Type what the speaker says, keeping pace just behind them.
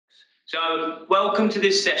So, welcome to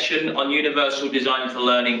this session on Universal Design for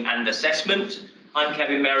Learning and Assessment. I'm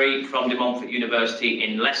Kevin Merry from Montfort University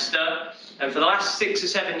in Leicester. And for the last 6 or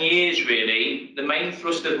 7 years, really, the main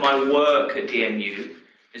thrust of my work at DMU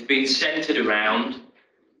has been centred around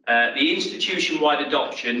the institution-wide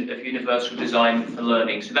adoption of Universal Design for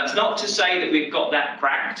Learning. So that's not to say that we've got that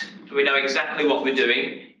cracked, and we know exactly what we're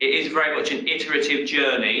doing. It is very much an iterative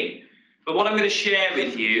journey. But what I'm going to share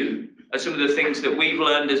with you are some of the things that we've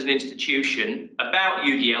learned as an institution about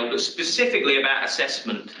UDL, but specifically about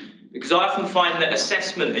assessment. Because I often find that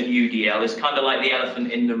assessment and UDL is kind of like the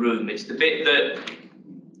elephant in the room. It's the bit that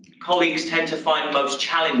colleagues tend to find most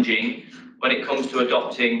challenging when it comes to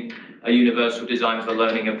adopting a Universal Design for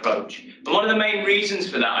Learning approach. And one of the main reasons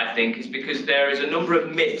for that, I think, is because there is a number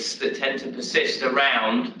of myths that tend to persist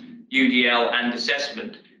around UDL and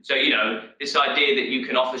assessment. So, this idea that you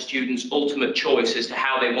can offer students ultimate choice as to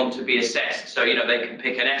how they want to be assessed. So, they can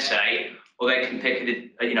pick an essay or they can pick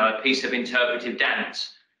a piece of interpretive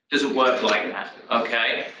dance. Doesn't work like that,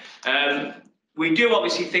 okay? We do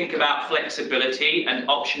obviously think about flexibility and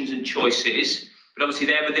options and choices, but obviously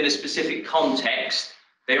they're within a specific context.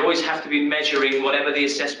 They always have to be measuring whatever the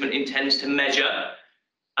assessment intends to measure,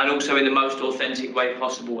 and also in the most authentic way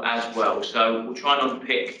possible as well. So we'll try and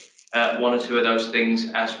unpick one or two of those things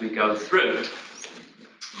as we go through.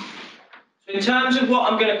 In terms of what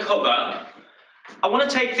I'm going to cover, I want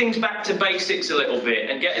to take things back to basics a little bit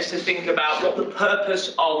and get us to think about what the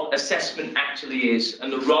purpose of assessment actually is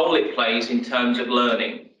and the role it plays in terms of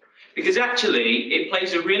learning. Because actually, it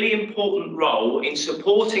plays a really important role in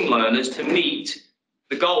supporting learners to meet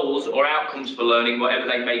the goals or outcomes for learning, whatever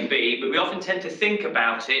they may be, but we often tend to think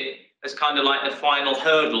about it as kind of like the final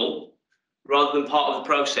hurdle rather than part of the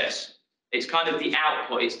process. It's kind of the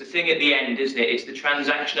output, it's the thing at the end, isn't it? It's the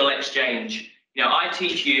transactional exchange. I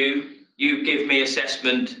teach you, you give me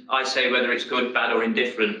assessment, I say whether it's good, bad or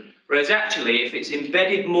indifferent. Whereas actually, if it's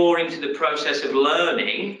embedded more into the process of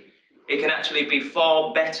learning, it can actually be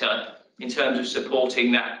far better in terms of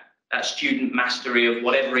supporting that student mastery of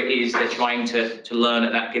whatever it is they're trying to learn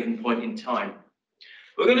at that given point in time.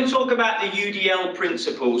 We're going to talk about the UDL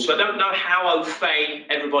principles. So I don't know how au fait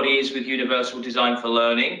everybody is with Universal Design for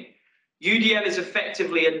Learning. UDL is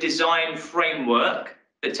effectively a design framework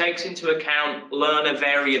that takes into account learner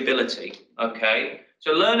variability, okay?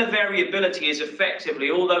 So learner variability is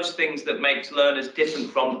effectively all those things that makes learners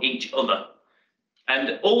different from each other.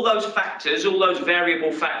 And all those factors, all those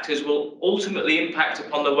variable factors will ultimately impact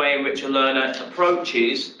upon the way in which a learner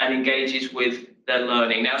approaches and engages with their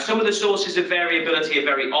learning. Now, some of the sources of variability are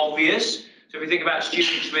very obvious. So if we think about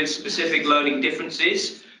students with specific learning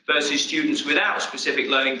differences versus students without specific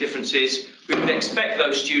learning differences, we would expect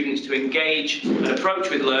those students to engage and approach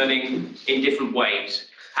with learning in different ways.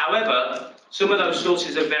 However, some of those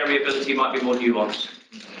sources of variability might be more nuanced.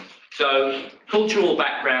 So cultural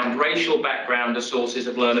background, racial background are sources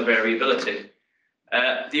of learner variability.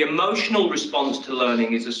 The emotional response to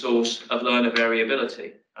learning is a source of learner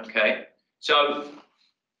variability, okay? So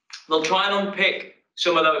we'll try and unpick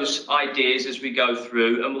some of those ideas as we go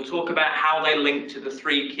through, and we'll talk about how they link to the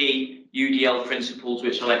 3 key UDL principles,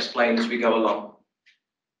 which I'll explain as we go along.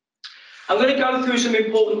 I'm going to go through some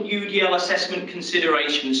important UDL assessment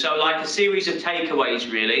considerations, so like a series of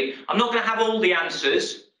takeaways, really. I'm not going to have all the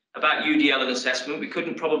answers about UDL and assessment. We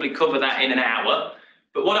couldn't probably cover that in an hour.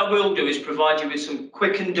 But what I will do is provide you with some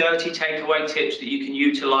quick and dirty takeaway tips that you can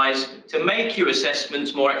utilise to make your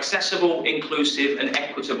assessments more accessible, inclusive and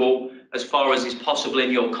equitable as far as is possible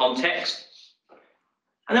in your context.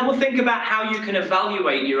 And then we'll think about how you can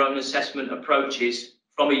evaluate your own assessment approaches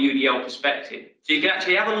from a UDL perspective. So you can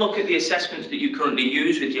actually have a look at the assessments that you currently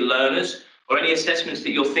use with your learners or any assessments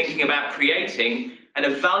that you're thinking about creating and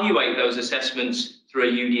evaluate those assessments through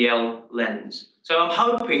a UDL lens. So I'm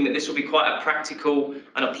hoping that this will be quite a practical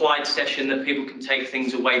and applied session that people can take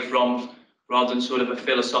things away from rather than sort of a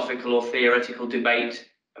philosophical or theoretical debate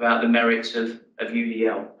about the merits of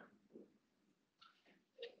UDL.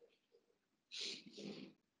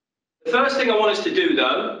 The first thing I want us to do,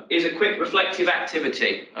 though, is a quick reflective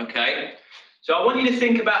activity, okay? So I want you to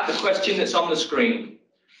think about the question that's on the screen.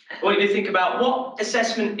 I want you to think about what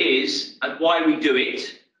assessment is and why we do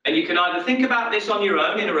it. And you can either think about this on your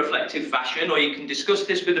own in a reflective fashion, or you can discuss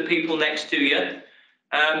this with the people next to you.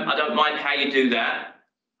 I don't mind how you do that.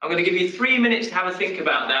 I'm going to give you 3 minutes to have a think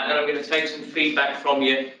about that, and I'm going to take some feedback from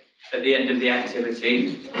you at the end of the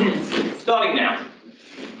activity. Starting now.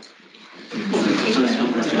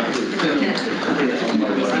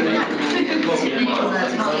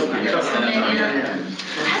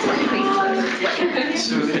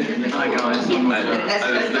 Hi guys.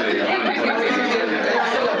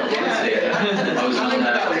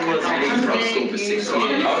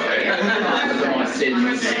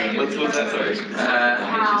 What's that, sorry?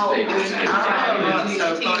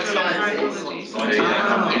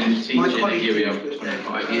 I've been teaching at UWE for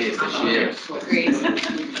 25 years this year.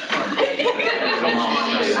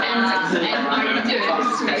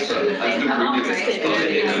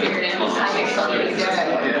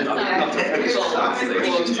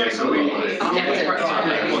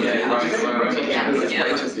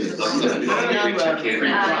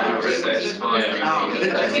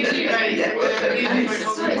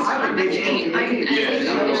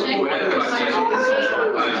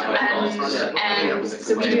 And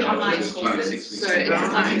so we do online courses, so it's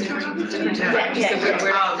like, so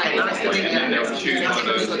we're choose one of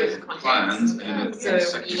those plans and then the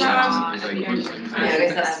second chapter is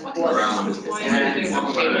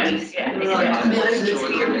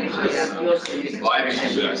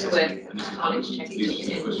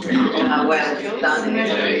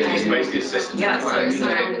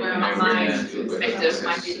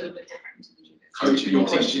coaching your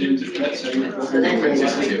questions. Yes. And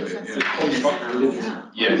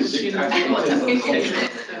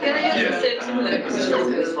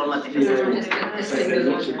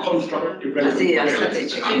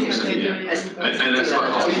that's like,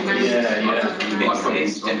 my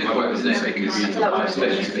work is say because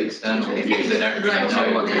especially external, because they don't really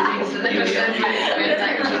know what they're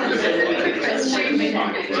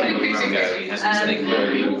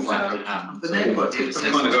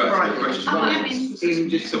kind of go back to the question.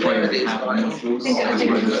 So where it is,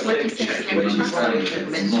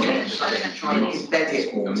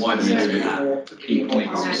 and why do we do it? Key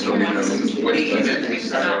points.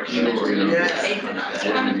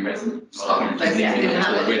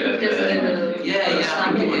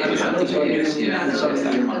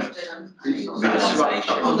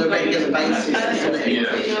 On the regular basis.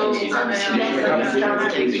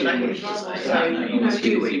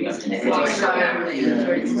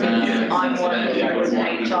 I'm working with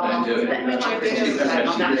HR.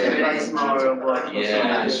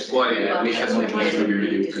 Yeah, it's quite, we have some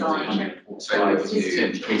really good so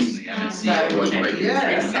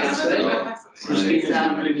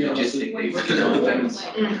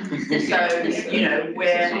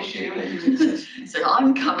So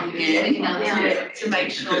I'm coming here to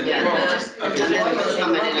make sure that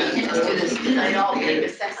students, they are being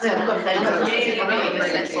assessed. They're being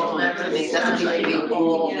assessed on their abilities. That's a big deal.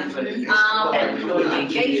 Employee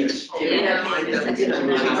engagement.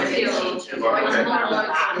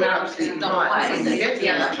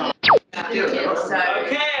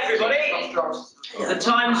 Okay, everybody, the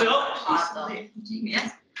time's up.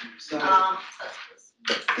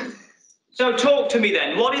 So talk to me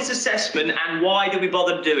then, what is assessment and why do we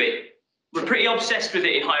bother to do it? We're pretty obsessed with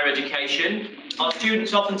it in higher education. Our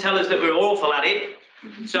students often tell us that we're awful at it.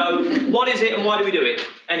 So what is it and why do we do it?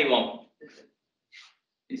 Anyone?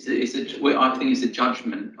 I think it's a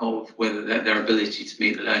judgment of whether their ability to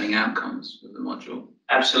meet the learning outcomes of the module.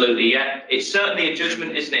 Absolutely, yeah. It's certainly a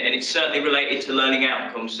judgment, isn't it? And it's certainly related to learning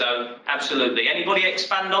outcomes. So absolutely. Anybody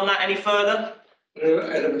expand on that any further?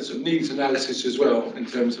 Elements of needs analysis as well, in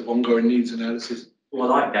terms of ongoing needs analysis.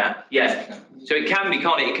 Well, I like that, yeah. So it can be,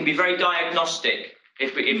 can't it? It can be very diagnostic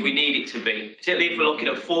if we need it to be, particularly if we're looking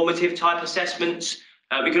at formative type assessments.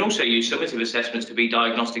 We can also use summative assessments to be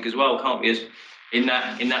diagnostic as well, can't we, as in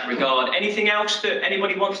that regard. Anything else that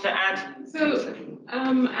anybody wants to add? So,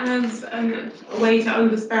 as a way to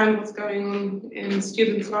understand what's going on in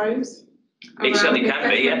students' lives. It certainly can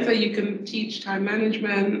be, yeah. So you can teach time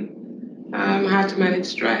management, how to manage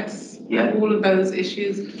stress, yeah. All of those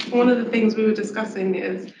issues. One of the things we were discussing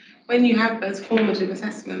is when you have those formative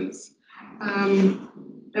assessments,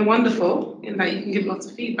 they're wonderful in that you can give lots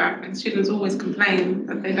of feedback, and students always complain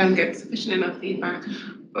that they don't get sufficient enough feedback.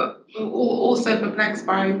 But we're also perplexed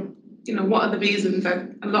by, what are the reasons that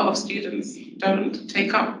a lot of students don't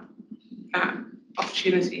take up that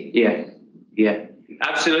opportunity? Yeah,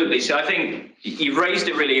 absolutely. So I think you've raised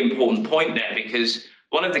a really important point there, because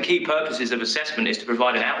one of the key purposes of assessment is to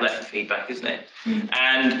provide an outlet for feedback, isn't it?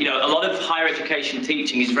 And, a lot of higher education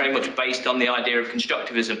teaching is very much based on the idea of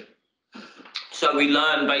constructivism. So we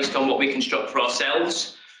learn based on what we construct for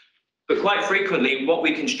ourselves, but quite frequently what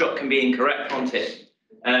we construct can be incorrect, can't it?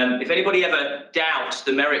 If anybody ever doubts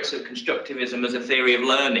the merits of constructivism as a theory of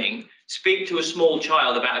learning, speak to a small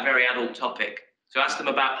child about a very adult topic. So ask them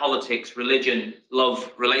about politics, religion,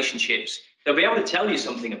 love, relationships. They'll be able to tell you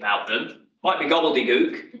something about them. Might be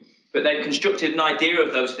gobbledygook, but they've constructed an idea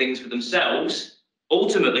of those things for themselves.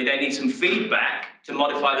 Ultimately, they need some feedback to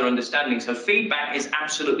modify their understanding. So feedback is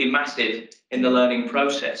absolutely massive in the learning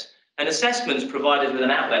process. And assessments provide us with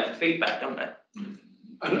an outlet for feedback, don't they?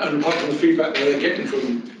 And apart from the feedback that they're getting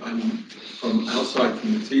from outside,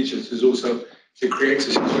 from the teachers, is also it creates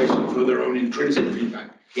a situation for their own intrinsic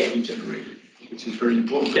feedback being generated, which is very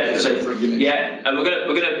important. Yeah, Self-regulation. yeah, and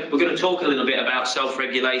we're gonna talk a little bit about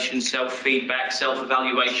self-regulation, self-feedback,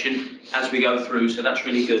 self-evaluation as we go through. So that's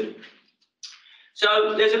really good.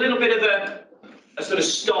 So there's a little bit of a sort of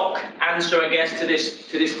stock answer, I guess, to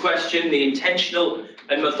this question: the intentional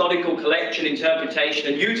and methodical collection,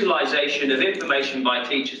 interpretation, and utilisation of information by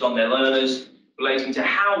teachers on their learners relating to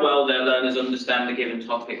how well their learners understand a given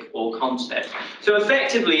topic or concept. So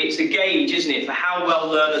effectively, it's a gauge, isn't it, for how well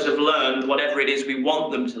learners have learned whatever it is we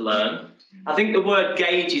want them to learn. I think the word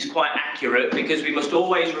gauge is quite accurate because we must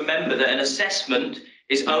always remember that an assessment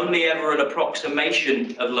is only ever an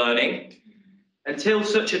approximation of learning until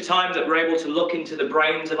such a time that we're able to look into the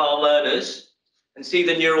brains of our learners and see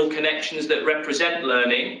the neural connections that represent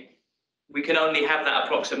learning. We can only have that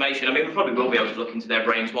approximation. I mean, we probably will be able to look into their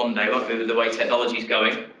brains one day, won't we, with the way technology's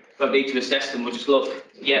going. Won't need to assess them, we'll just look,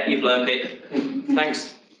 yeah, you've learned it.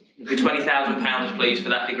 Thanks. For £20,000, please, for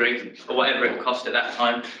that degree, or whatever it cost at that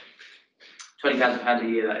time. £20,000 a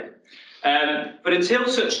year, that is. But until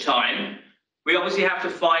such time, we obviously have to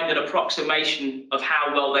find an approximation of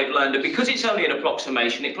how well they've learned. And because it's only an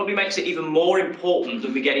approximation, it probably makes it even more important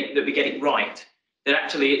that we get it right. That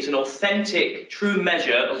actually it's an authentic, true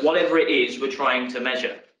measure of whatever it is we're trying to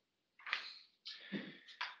measure.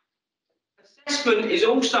 Assessment is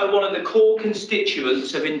also one of the core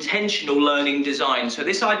constituents of intentional learning design. So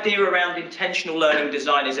this idea around intentional learning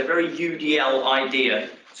design is a very UDL idea.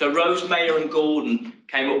 So Rose, Mayer and Gordon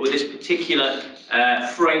came up with this particular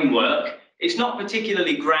framework. It's not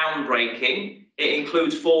particularly groundbreaking. It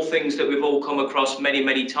includes 4 things that we've all come across many,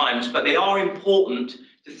 many times, but they are important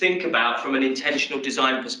to think about from an intentional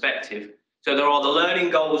design perspective. So there are the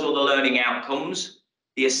learning goals or the learning outcomes,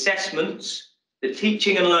 the assessments, the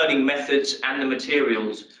teaching and learning methods, and the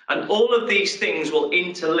materials. And all of these things will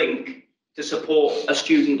interlink to support a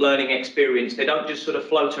student learning experience. They don't just sort of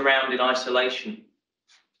float around in isolation.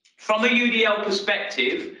 From a UDL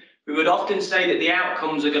perspective, we would often say that the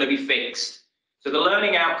outcomes are going to be fixed. So the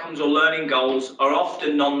learning outcomes or learning goals are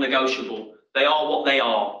often non-negotiable. They are what they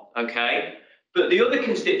are, okay? But the other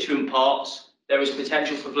constituent parts, there is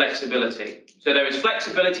potential for flexibility. So there is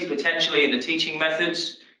flexibility potentially in the teaching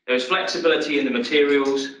methods, there is flexibility in the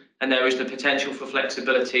materials, and there is the potential for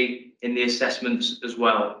flexibility in the assessments as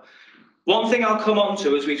well. One thing I'll come on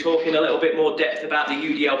to as we talk in a little bit more depth about the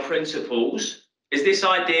UDL principles is this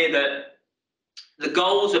idea that the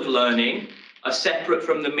goals of learning are separate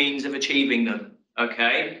from the means of achieving them,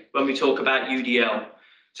 okay, when we talk about UDL.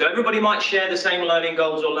 So everybody might share the same learning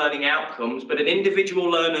goals or learning outcomes, but an individual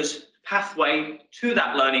learner's pathway to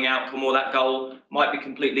that learning outcome or that goal might be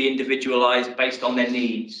completely individualized based on their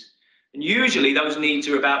needs. And usually those needs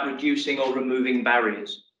are about reducing or removing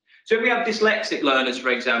barriers. So if we have dyslexic learners,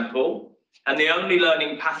 for example, and the only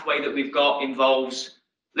learning pathway that we've got involves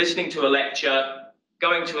listening to a lecture,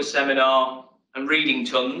 going to a seminar, and reading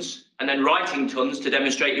tons, and then writing tons to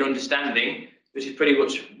demonstrate your understanding, which is pretty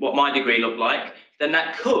much what my degree looked like, then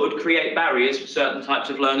that could create barriers for certain types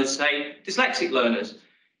of learners, say dyslexic learners.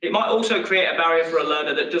 It might also create a barrier for a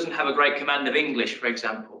learner that doesn't have a great command of English, for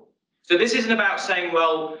example. So this isn't about saying,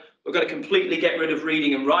 well, we're going to completely get rid of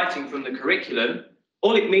reading and writing from the curriculum.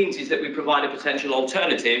 All it means is that we provide a potential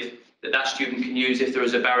alternative that that student can use if there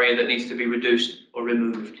is a barrier that needs to be reduced or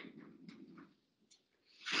removed.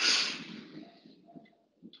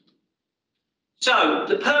 So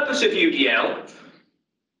the purpose of UDL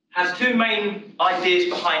has 2 main ideas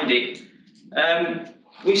behind it.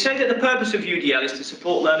 We say that the purpose of UDL is to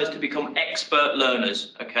support learners to become expert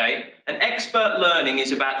learners, okay? And expert learning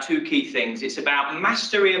is about 2 key things. It's about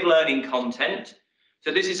mastery of learning content.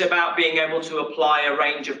 So this is about being able to apply a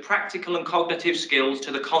range of practical and cognitive skills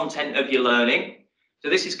to the content of your learning. So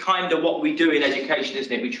this is kind of what we do in education,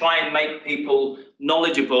 isn't it? We try and make people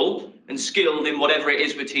knowledgeable and skilled in whatever it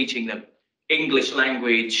is we're teaching them. English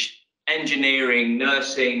language, engineering,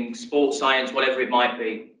 nursing, sports science, whatever it might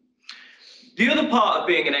be. The other part of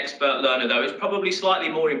being an expert learner, though, is probably slightly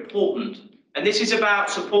more important. And this is about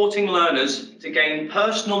supporting learners to gain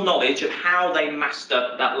personal knowledge of how they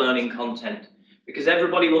master that learning content, because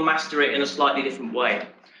everybody will master it in a slightly different way,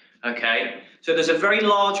 okay? So there's a very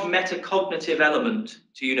large metacognitive element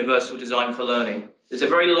to universal design for learning. There's a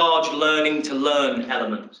very large learning to learn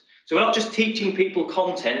element. So we're not just teaching people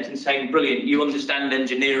content and saying, brilliant, you understand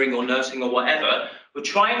engineering or nursing or whatever. We're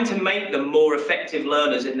trying to make them more effective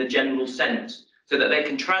learners in the general sense so that they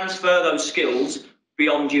can transfer those skills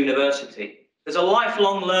beyond university. There's a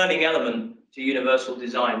lifelong learning element to universal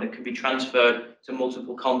design that can be transferred to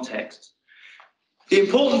multiple contexts. The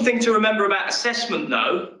important thing to remember about assessment,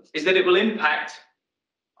 though, is that it will impact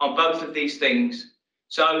on both of these things.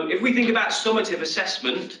 So if we think about summative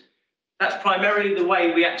assessment, that's primarily the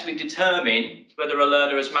way we actually determine whether a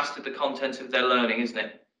learner has mastered the content of their learning, isn't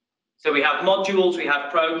it? So we have modules, we have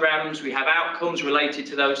programs, we have outcomes related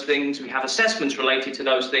to those things, we have assessments related to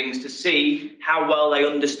those things to see how well they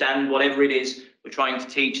understand whatever it is we're trying to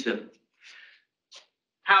teach them.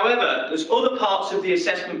 However, there's other parts of the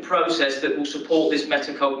assessment process that will support this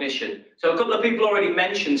metacognition. So a couple of people already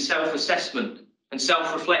mentioned self-assessment and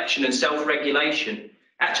self-reflection and self-regulation,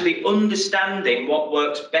 actually understanding what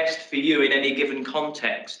works best for you in any given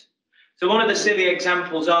context. So one of the silly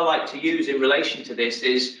examples I like to use in relation to this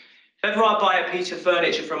is, if ever I buy a piece of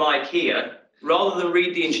furniture from IKEA, rather than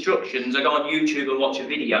read the instructions, I go on YouTube and watch a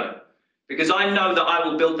video. Because I know that I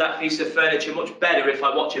will build that piece of furniture much better if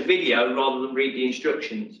I watch a video rather than read the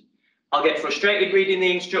instructions. I'll get frustrated reading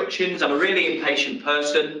the instructions. I'm a really impatient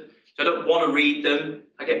person, so I don't want to read them.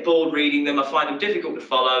 I get bored reading them. I find them difficult to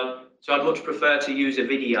follow, so I'd much prefer to use a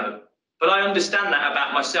video. But I understand that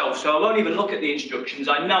about myself, so I won't even look at the instructions.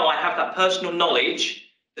 I know I have that personal knowledge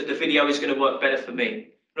that the video is going to work better for me.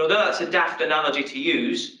 And although that's a daft analogy to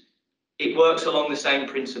use, it works along the same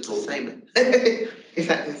principle. Same.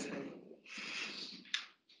 Exactly the same.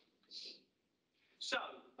 So,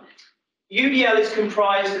 UDL is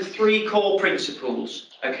comprised of 3 core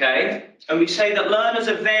principles, okay? And we say that learners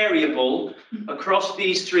are variable across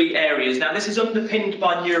these 3 areas. Now, this is underpinned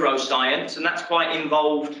by neuroscience, and that's quite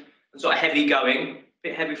involved and sort of heavy going, a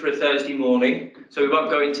bit heavy for a Thursday morning, so we won't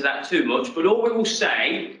go into that too much. But all we will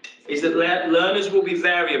say is that learners will be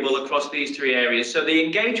variable across these 3 areas. So the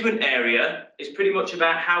engagement area is pretty much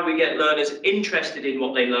about how we get learners interested in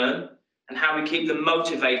what they learn and how we keep them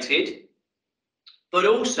motivated, but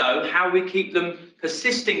also how we keep them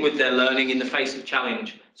persisting with their learning in the face of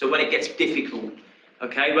challenge. So when it gets difficult,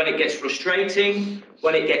 okay, when it gets frustrating,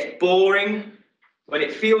 when it gets boring, when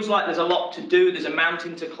it feels like there's a lot to do, there's a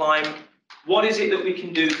mountain to climb, what is it that we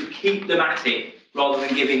can do to keep them at it rather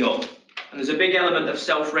than giving up? And there's a big element of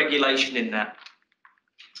self-regulation in that.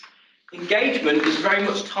 Engagement is very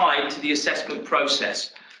much tied to the assessment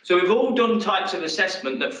process. So we've all done types of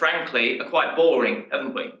assessment that, frankly, are quite boring,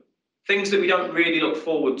 haven't we? Things that we don't really look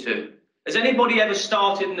forward to. Has anybody ever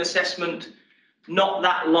started an assessment not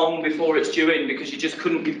that long before it's due in because you just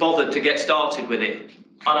couldn't be bothered to get started with it?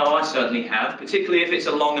 I know I certainly have, particularly if it's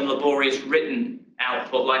a long and laborious written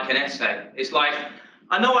output like an essay. It's like,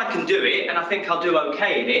 I know I can do it and I think I'll do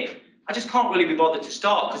okay in it. I just can't really be bothered to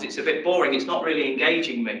start because it's a bit boring. It's not really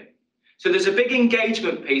engaging me. So there's a big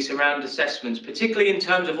engagement piece around assessments, particularly in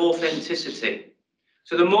terms of authenticity.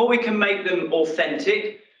 So the more we can make them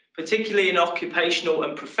authentic, particularly in occupational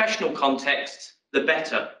and professional contexts, the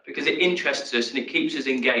better, because it interests us and it keeps us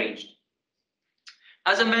engaged.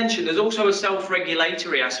 As I mentioned, there's also a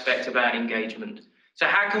self-regulatory aspect about engagement. So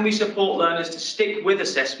how can we support learners to stick with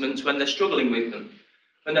assessments when they're struggling with them,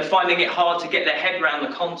 when they're finding it hard to get their head around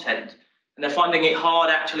the content, and they're finding it hard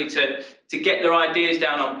actually to get their ideas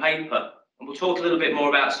down on paper? And we'll talk a little bit more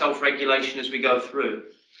about self-regulation as we go through.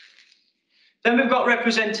 Then we've got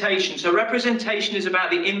representation. So representation is about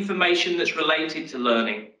the information that's related to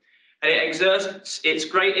learning, and it exerts its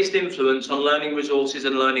greatest influence on learning resources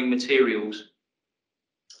and learning materials.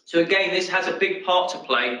 So again, this has a big part to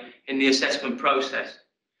play in the assessment process.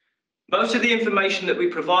 Most of the information that we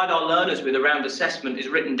provide our learners with around assessment is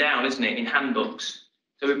written down, isn't it, in handbooks.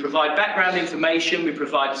 So we provide background information, we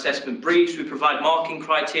provide assessment briefs, we provide marking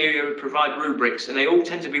criteria, we provide rubrics, and they all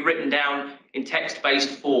tend to be written down in text-based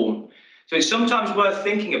form. So it's sometimes worth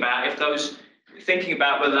thinking about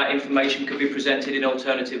whether that information could be presented in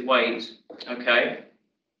alternative ways, okay?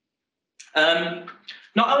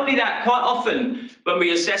 Not only that, quite often when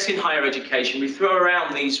we assess in higher education, we throw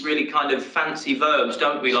around these really kind of fancy verbs,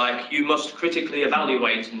 don't we? Like, you must critically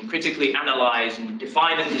evaluate and critically analyse and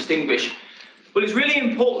define and distinguish. Well, it's really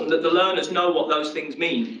important that the learners know what those things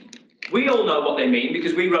mean. We all know what they mean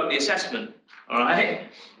because we wrote the assessment, all right?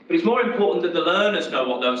 But it's more important that the learners know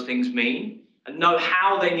what those things mean and know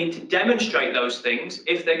how they need to demonstrate those things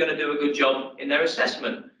if they're going to do a good job in their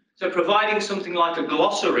assessment. So providing something like a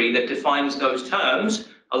glossary that defines those terms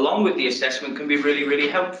along with the assessment can be really, really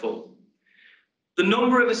helpful. The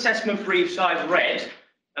number of assessment briefs I've read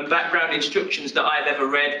and background instructions that I've ever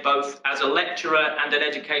read, both as a lecturer and an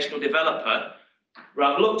educational developer, where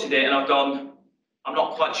I've looked at it and I've gone, I'm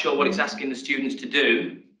not quite sure what it's asking the students to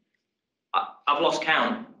do, I've lost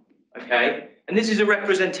count, okay? And this is a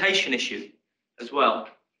representation issue as well.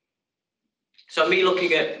 So me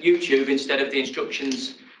looking at YouTube instead of the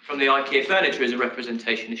instructions from the IKEA furniture is a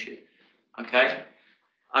representation issue, okay?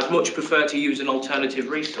 I'd much prefer to use an alternative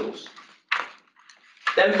resource.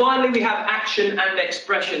 Then finally, we have action and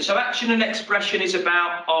expression. So action and expression is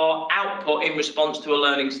about our output in response to a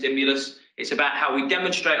learning stimulus. It's about how we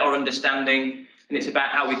demonstrate our understanding, and it's about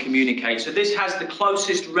how we communicate. So this has the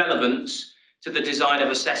closest relevance to the design of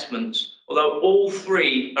assessments, although all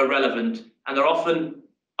three are relevant and they're often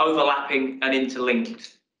overlapping and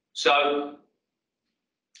interlinked. So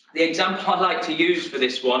the example I like to use for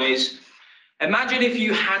this one is, imagine if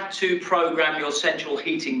you had to program your central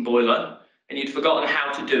heating boiler and you'd forgotten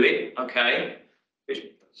how to do it, okay? Which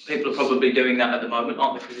people are probably doing that at the moment,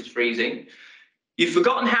 aren't they, because it's freezing. You've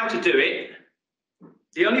forgotten how to do it.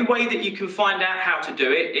 The only way that you can find out how to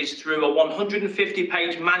do it is through a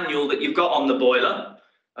 150-page manual that you've got on the boiler,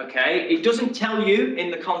 okay? It doesn't tell you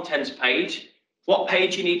in the contents page what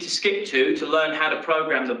page you need to skip to learn how to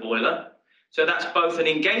program the boiler. So that's both an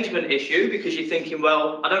engagement issue, because you're thinking,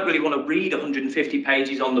 well, I don't really want to read 150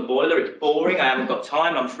 pages on the boiler. It's boring. I haven't got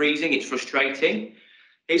time. I'm freezing. It's frustrating.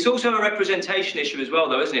 It's also a representation issue as well,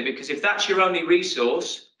 though, isn't it? Because if that's your only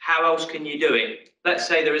resource, how else can you do it? Let's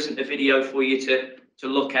say there isn't a video for you to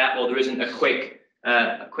look at, or there isn't a quick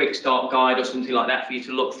start guide or something like that for you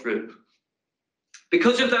to look through.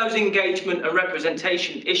 Because of those engagement and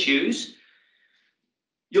representation issues,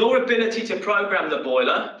 your ability to program the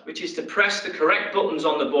boiler, which is to press the correct buttons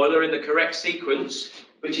on the boiler in the correct sequence,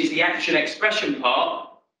 which is the action expression part,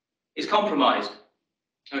 is compromised,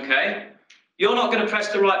 okay? You're not going to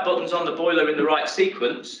press the right buttons on the boiler in the right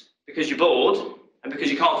sequence because you're bored and because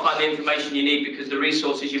you can't find the information you need because the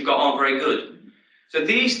resources you've got aren't very good. So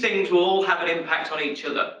these things will all have an impact on each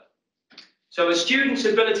other. So a student's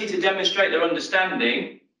ability to demonstrate their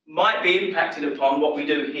understanding might be impacted upon what we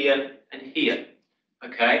do here and here.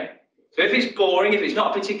 Okay, so if it's boring, if it's not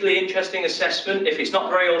a particularly interesting assessment, if it's not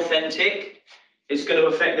very authentic, it's going to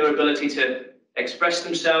affect their ability to express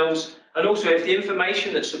themselves. And also, if the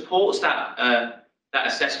information that supports that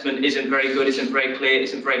assessment isn't very good, isn't very clear,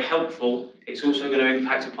 isn't very helpful, it's also going to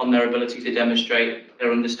impact upon their ability to demonstrate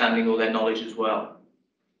their understanding or their knowledge as well.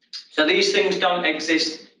 So these things don't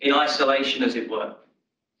exist in isolation, as it were.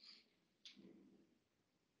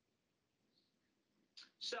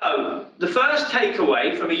 So, the first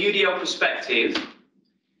takeaway from a UDL perspective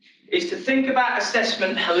is to think about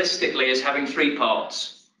assessment holistically as having three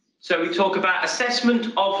parts. So we talk about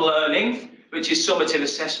assessment of learning, which is summative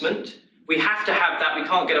assessment. We have to have that, we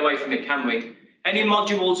can't get away from it, can we? Any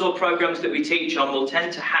modules or programs that we teach on will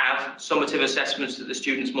tend to have summative assessments that the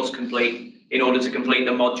students must complete in order to complete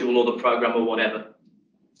the module or the program or whatever.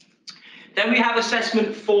 Then we have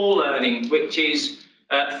assessment for learning, which is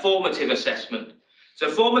formative assessment. So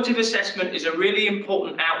formative assessment is a really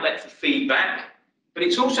important outlet for feedback, but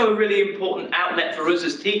it's also a really important outlet for us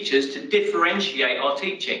as teachers to differentiate our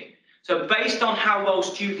teaching. So based on how well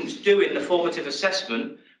students do in the formative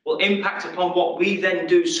assessment will impact upon what we then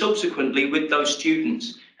do subsequently with those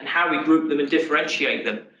students and how we group them and differentiate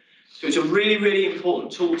them. So it's a really, really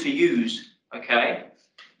important tool to use, okay?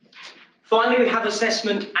 Finally, we have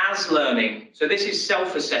assessment as learning. So this is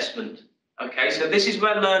self-assessment. Okay, so this is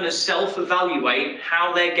where learners self-evaluate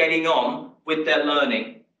how they're getting on with their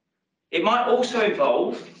learning. It might also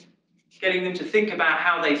involve getting them to think about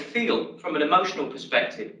how they feel from an emotional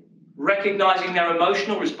perspective, recognizing their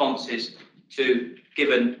emotional responses to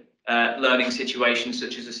given learning situations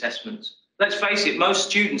such as assessments. Let's face it, most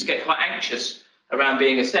students get quite anxious around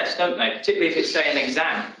being assessed, don't they? Particularly if it's, say, an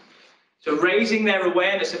exam. So raising their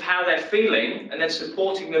awareness of how they're feeling and then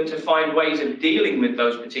supporting them to find ways of dealing with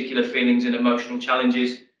those particular feelings and emotional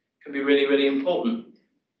challenges can be really, really important.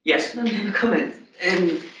 Yes? Let me have a comment.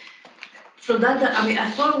 From that, I mean,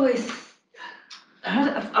 I've always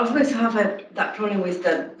have that problem with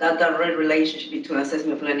that direct relationship between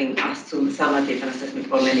assessment of learning as to summative and assessment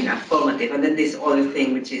for learning as formative, and then this other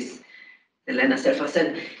thing, which is the learner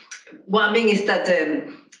self-assessment. What I mean is that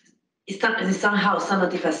somehow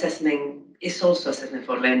summative assessment is also assessment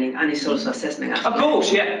for learning and it's also assessment. Of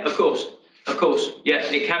course, yeah, of course, yeah,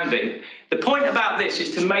 it can be. The point about this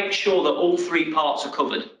is to make sure that all three parts are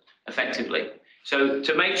covered effectively. So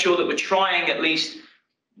to make sure that we're trying at least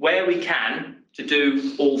where we can to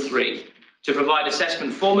do all three, to provide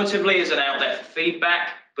assessment formatively as an outlet for feedback,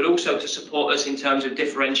 but also to support us in terms of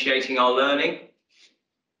differentiating our learning,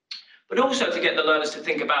 but also to get the learners to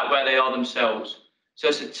think about where they are themselves. So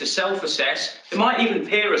to self-assess, they might even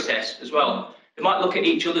peer assess as well. They might look at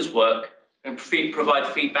each other's work and provide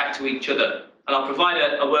feedback to each other. And I'll provide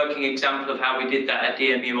a working example of how we did that at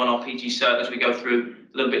DMU on our PG Cert as we go through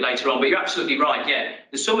a little bit later on. But you're absolutely right, yeah.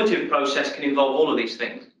 The summative process can involve all of these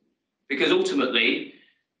things because ultimately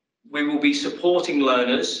we will be supporting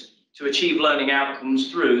learners to achieve learning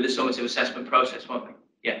outcomes through the summative assessment process, won't we?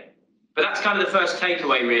 Yeah. But that's kind of the first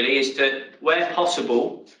takeaway, really, is to, where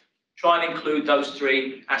possible, try and include those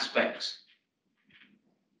three aspects.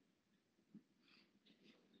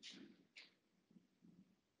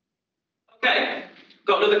 Okay,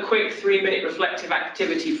 got another quick 3-minute reflective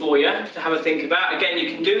activity for you to have a think about. Again,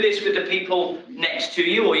 you can do this with the people next to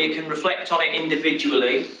you, or you can reflect on it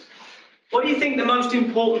individually. What do you think the most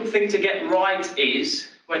important thing to get right is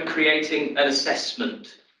when creating an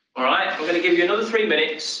assessment? All right, I'm going to give you another 3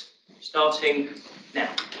 minutes, starting now.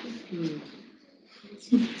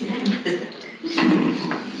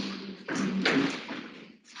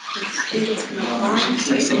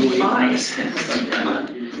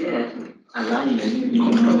 Alignment.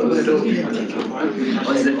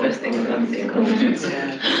 What's the first thing I'm thinking of?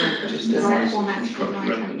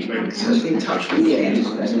 In touch with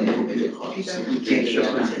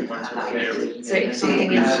So if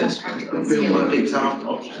something is. real world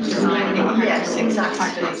example. Yes,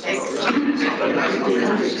 exactly.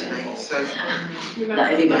 So,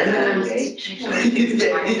 That everybody can engage.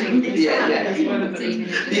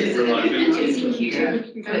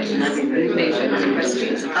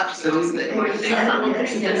 absolutely.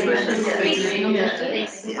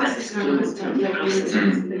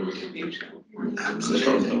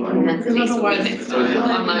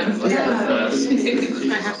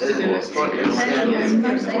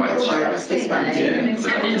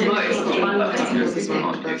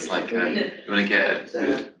 It's like you want to get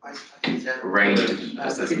a range of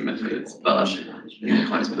assessment methods, but you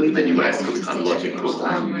kind of put them anywhere, so it's kind of logical.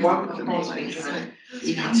 One of them is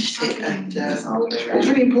you have to sit and it's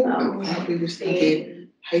really important. We were studying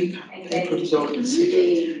paper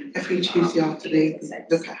absorbency. Every Tuesday afternoon, we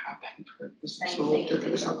look at how paper was absorbed, and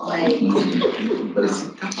it was like, oh, but it's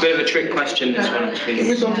Bit of a trick question, this one. it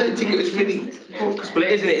was, I don't think it was really important. Well,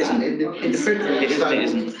 it isn't, it isn't. In the print, It isn't, it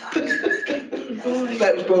isn't. but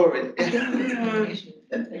it was boring.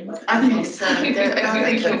 I think so, I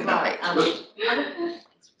think you're right.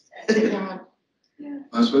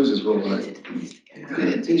 I suppose as well, like,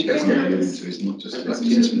 it's not just like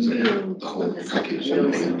the assessment, the whole package. Yeah.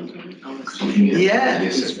 The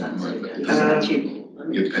assessment, right, but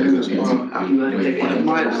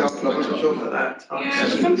My example, I wasn't sure for that.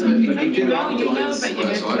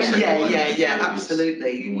 Yeah,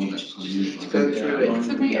 absolutely. You just go through it.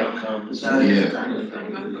 So, yeah.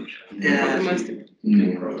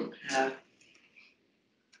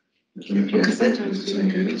 Because that's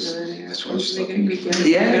what I just thought.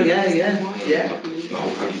 Yeah.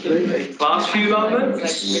 Absolutely. Last few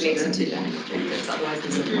moments.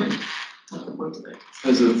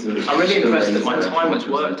 I'm really impressed that my timer's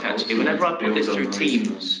worked, actually. Whenever I put this through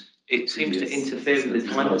Teams, it seems to interfere with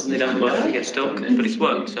the timers and they don't work, they get stuck, but it's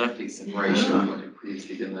worked, so. I didn't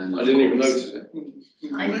even notice it.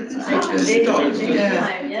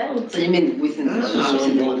 So you mean within? So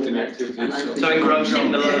involved in activities. So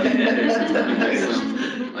engrossing the learning.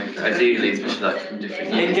 Like ideally, especially like from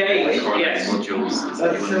different Engage, yes. modules,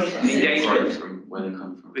 Engagement. from where they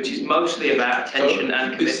come from. Which is mostly about attention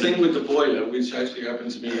and This thing commitment. with the boiler, which actually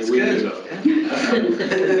happened to me a week ago,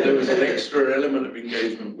 there was an extra element of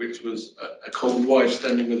engagement, which was a cold wife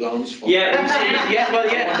standing with arms folded. Yeah, well,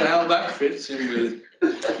 I wonder how that fits in with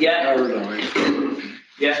yeah, paradigm.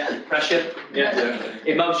 yeah, pressure, yeah.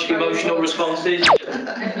 Emotional responses.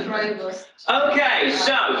 Okay,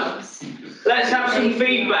 so let's have some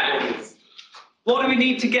feedback. What do we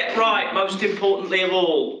need to get right, most importantly of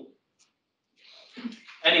all?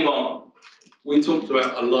 Anyone? We talked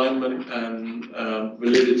about alignment and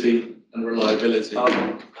validity and reliability.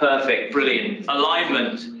 Oh, perfect, brilliant.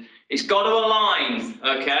 Alignment. It's got to align,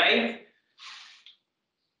 okay?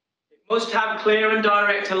 It must have clear and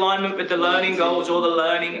direct alignment with the learning goals or the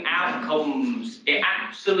learning outcomes. It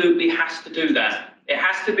absolutely has to do that. It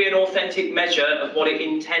has to be an authentic measure of what it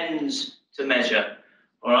intends to measure,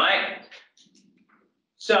 all right?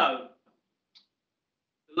 So,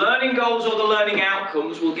 the learning goals or the learning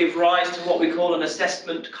outcomes will give rise to what we call an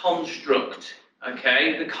assessment construct,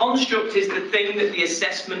 okay? The construct is the thing that the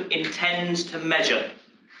assessment intends to measure,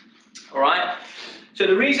 all right? So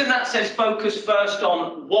the reason that says focus first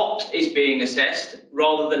on what is being assessed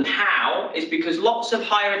rather than how is because lots of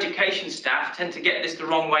higher education staff tend to get this the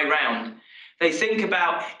wrong way round. They think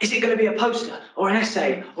about, is it going to be a poster or an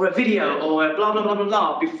essay or a video or a blah, blah, blah, blah,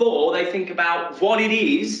 blah, before they think about what it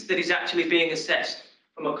is that is actually being assessed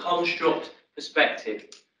from a construct perspective.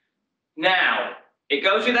 Now, it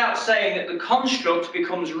goes without saying that the construct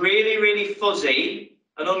becomes really, really fuzzy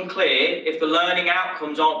and unclear if the learning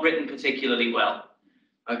outcomes aren't written particularly well,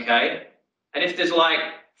 okay? And if there's like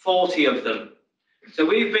 40 of them. So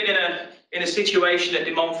we've been in a situation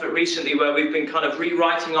at Montfort recently where we've been kind of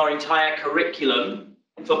rewriting our entire curriculum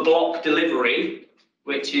for block delivery,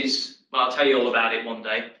 which is, well, I'll tell you all about it one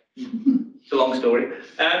day. It's a long story.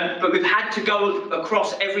 But we've had to go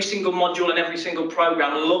across every single module and every single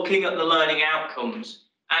program looking at the learning outcomes.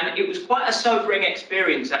 And it was quite a sobering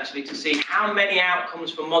experience, actually, to see how many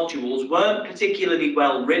outcomes for modules weren't particularly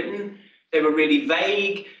well written. They were really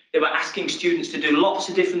vague. They were asking students to do lots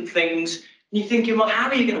of different things. And you're thinking, well, how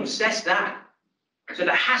are you going to assess that? So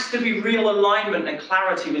there has to be real alignment and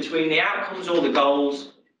clarity between the outcomes or the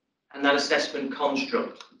goals and that assessment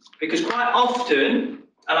construct. Because quite often,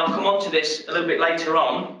 and I'll come on to this a little bit later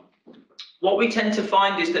on, what we tend to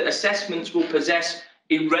find is that assessments will possess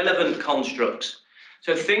irrelevant constructs.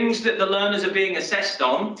 So things that the learners are being assessed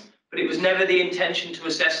on, but it was never the intention to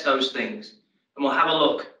assess those things. And we'll have a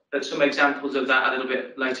look at some examples of that a little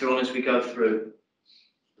bit later on as we go through.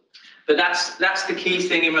 But that's the key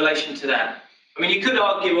thing in relation to that. I mean, you could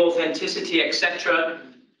argue authenticity, etc.,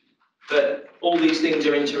 but all these things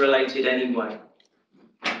are interrelated anyway.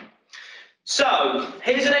 So,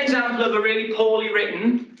 here's an example of a really poorly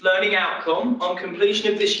written learning outcome. On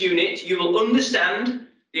completion of this unit, you will understand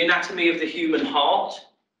the anatomy of the human heart.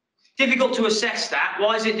 Difficult to assess that.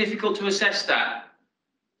 Why is it difficult to assess that?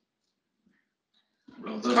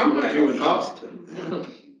 Well, that's what the human heart.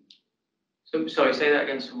 So, sorry, say that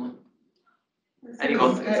again, someone.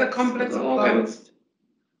 Anyone? It's a complex organ.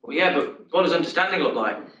 Well, yeah, but what does understanding look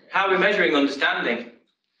like? How are we measuring understanding?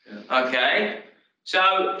 Yeah. Okay,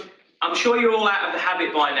 so I'm sure you're all out of the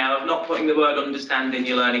habit by now of not putting the word understand in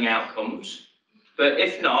your learning outcomes. But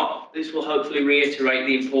if not, this will hopefully reiterate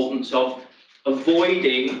the importance of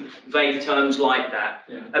avoiding vague terms like that.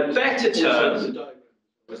 Yeah. A better term,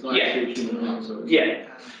 yeah.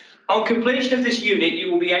 On completion of this unit,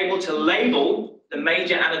 you will be able to label the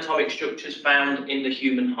major anatomic structures found in the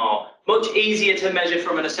human heart. Much easier to measure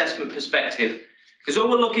from an assessment perspective, because all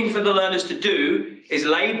we're looking for the learners to do is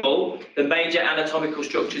label the major anatomical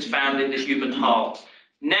structures found in the human heart.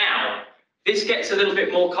 Now, this gets a little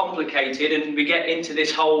bit more complicated and we get into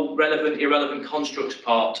this whole relevant, irrelevant constructs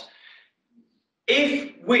part.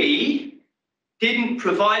 If we didn't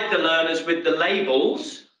provide the learners with the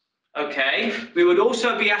labels, okay, we would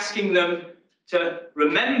also be asking them to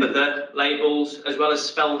remember the labels as well as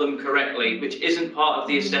spell them correctly, which isn't part of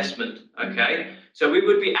the assessment, okay? So we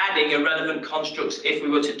would be adding irrelevant constructs if we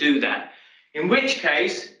were to do that. In which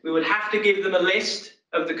case, we would have to give them a list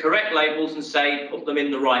of the correct labels and say, put them in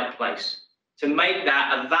the right place to make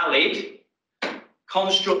that a valid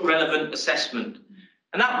construct relevant assessment.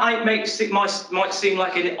 And that might seem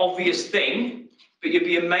like an obvious thing, but you'd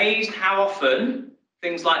be amazed how often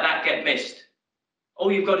things like that get missed.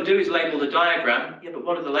 All you've got to do is label the diagram. Yeah, but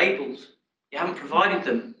what are the labels? You haven't provided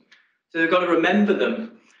them. So they've got to remember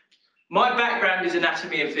them. My background is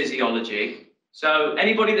anatomy and physiology. So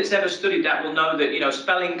anybody that's ever studied that will know that, you know,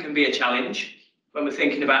 spelling can be a challenge when we're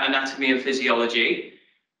thinking about anatomy and physiology.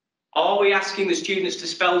 Are we asking the students to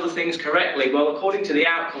spell the things correctly? Well, according to the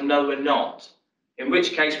outcome, no, we're not. In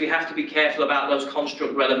which case, we have to be careful about those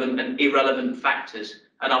construct relevant and irrelevant factors.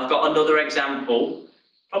 And I've got another example,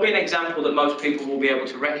 probably an example that most people will be able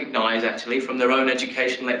to recognise, actually, from their own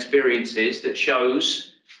educational experiences that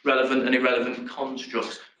shows relevant and irrelevant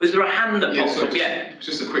constructs. Was there a hand that popped up? Yeah.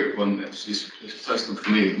 Just a quick one, that's just personal for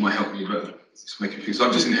me, it might help me, but it's making things. So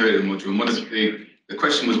I've just inherited a module, and one of the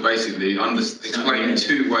question was basically explain in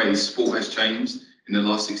 2 ways sport has changed in the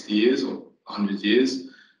last 60 years or 100 years.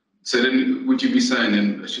 So then would you be saying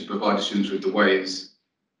then I should provide the students with the ways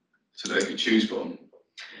so they could choose from?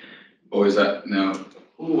 Or is that now?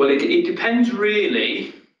 Ooh, well, it depends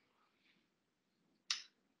really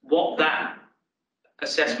what that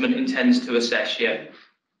assessment intends to assess, yeah.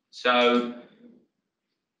 So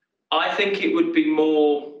I think it would be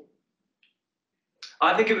more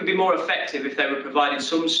effective if they were provided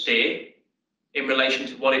some steer in relation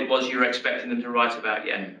to what it was you were expecting them to write about,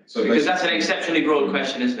 yeah. So because that's an exceptionally broad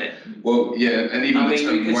question, isn't it? Well, yeah, and even I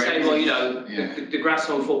mean, you could say, well, you know, yeah, the grass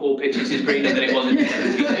on football pitches is greener than it was in the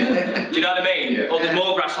 70s. Do you know what I mean? Yeah. Or there's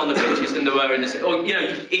more grass on the pitches than there were in the... Or, you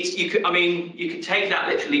know, you could take that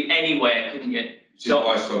literally anywhere, couldn't you? So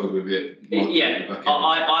I struggle with it. Yeah,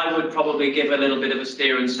 I would probably give a little bit of a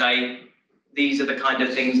steer and say, these are the kind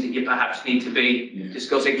of things that you perhaps need to be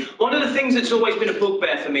discussing. One of the things that's always been a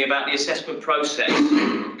bugbear for me about the assessment process,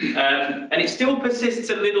 and it still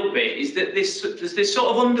persists a little bit, is that there's this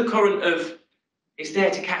sort of undercurrent of, it's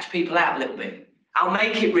there to catch people out a little bit. I'll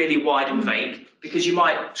make it really wide and vague because you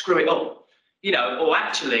might screw it up, you know, or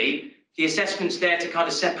actually the assessment's there to kind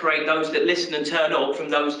of separate those that listen and turn up from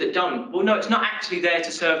those that don't. Well, no, it's not actually there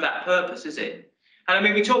to serve that purpose, is it? And I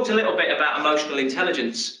mean, we talked a little bit about emotional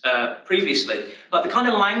intelligence previously, but the kind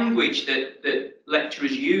of language that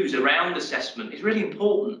lecturers use around assessment is really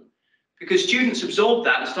important, because students absorb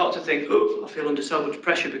that and start to think, oh, I feel under so much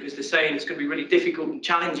pressure because they're saying it's going to be really difficult and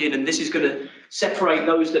challenging, and this is going to separate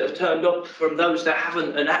those that have turned up from those that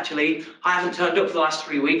haven't. And actually, I haven't turned up for the last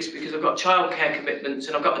 3 weeks because I've got childcare commitments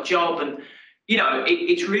and I've got a job. And, you know,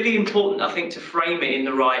 it's really important, I think, to frame it in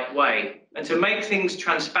the right way and to make things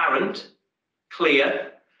transparent,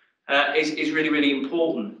 clear, is really, really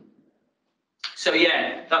important. So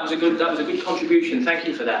yeah, that was a good contribution. Thank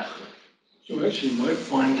you for that. So actually, you might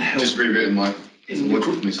find help. Just rewritten my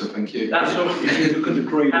module for me, so thank you. That's all. If you look at the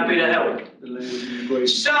grade. Happy to help. The layers in the grade.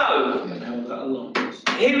 So And how that aligns.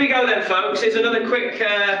 here we go then, folks. Here's another quick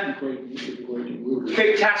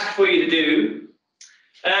task for you to do.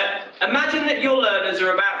 Imagine that your learners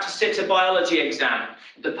are about to sit a biology exam.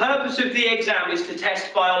 The purpose of the exam is to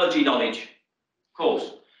test biology knowledge, of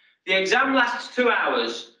course. The exam lasts 2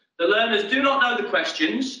 hours. The learners do not know the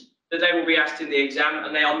questions that they will be asked in the exam,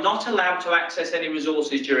 and they are not allowed to access any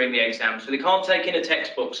resources during the exam. So they can't take in a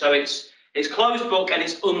textbook. So it's closed book and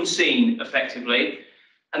it's unseen, effectively.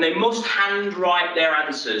 And they must handwrite their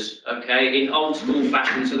answers, okay, in old school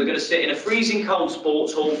fashion. So they're going to sit in a freezing cold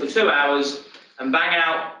sports hall for 2 hours and bang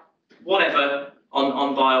out whatever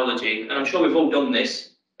on biology. And I'm sure we've all done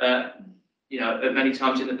this, you know, many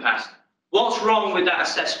times in the past. What's wrong with that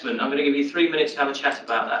assessment? I'm going to give you 3 minutes to have a chat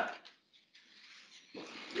about that.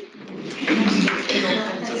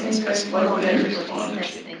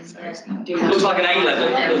 Looks like an A level,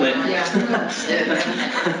 doesn't it?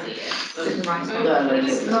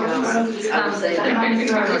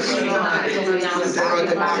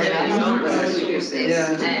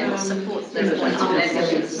 Supports the point of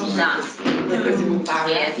evidence that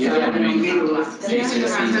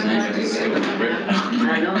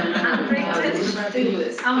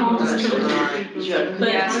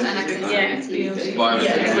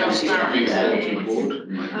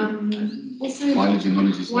Biology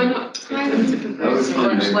knowledge is. Why not time them to prepare?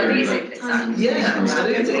 What is it? Yeah,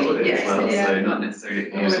 absolutely. Yes. So not necessarily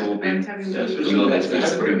absorbing knowledge, but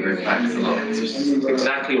just bring facts along.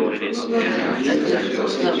 Exactly what it is.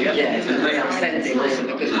 Yeah, very authentic also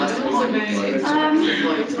because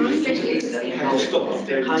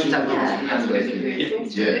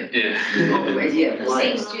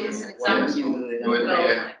same students and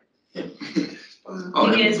exams. Oh,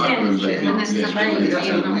 Because I remember that. and that's the way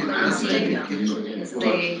you're not going to see them. It's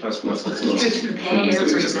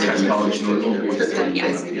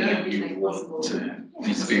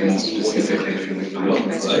Needs to be more specific.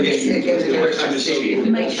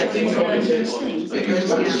 Make sure you learn those things.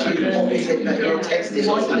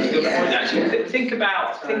 Actually, think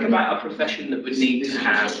about a profession that would need to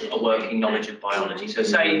have a working knowledge of biology. So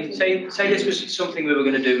say this was something we were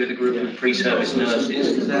going to do with a group of pre-service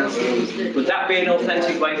nurses. Would that be an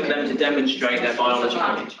authentic way for them to demonstrate their biology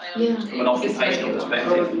knowledge from an occupational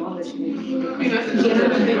perspective?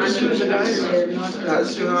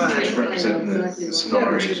 That's right. Represent the scenarios.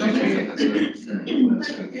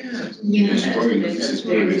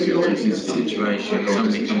 Situation,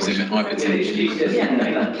 somebody comes in with hypertension.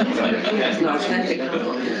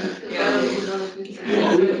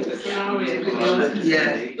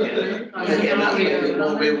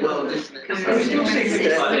 More real world, isn't it?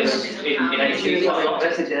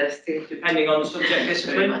 Depending on the subject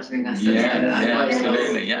discipline. Yeah,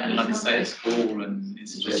 absolutely, yeah, like I say, at school and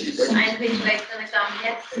institutions. I invigilated an exam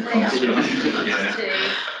yesterday.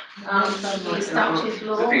 Statute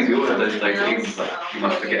law. I think if you order those things, like, you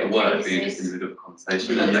might forget a word, but you just in the middle of a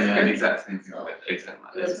conversation, and they can exact same thing like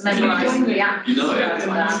this. Memorising the act. You know it,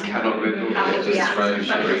 cannot recall, just throws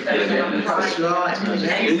That's right.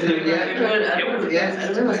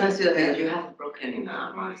 Yeah. You have broken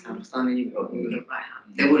right hand, standing you broken with the right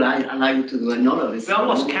hand. They will allow you to do another. We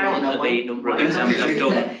almost count the number of exams I've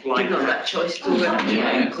done. Like that choice to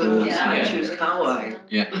you could choose how I.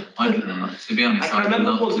 Yeah, to be honest, I I'd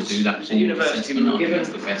remember love to once do that. at university we were given- That's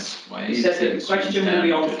the best way. He said that the question will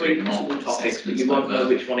be on 3 possible topics, but you won't know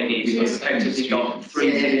which one it is. You've effectively got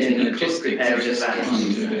 3 things and you could prepare in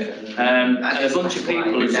advance. And a bunch of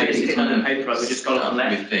people who said it's on the paper, we just got it on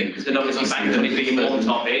left. So then obviously banked on it being one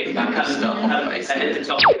topic, and ahead the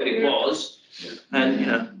topic that it was, and you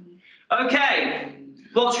know. Okay,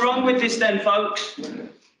 what's wrong with this then, folks?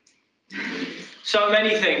 So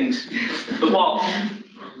many things, but what?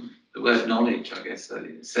 The word knowledge, I guess,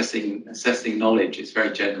 assessing knowledge is very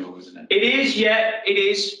general, isn't it? It is, yeah, it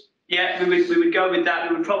is. Yeah, we would go with that.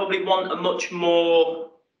 We would probably want a much more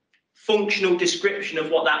functional description of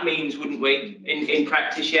what that means, wouldn't we? In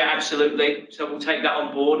practice, yeah, absolutely. So we'll take that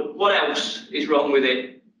on board. What else is wrong with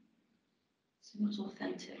it? It's not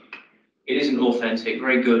authentic. It isn't authentic.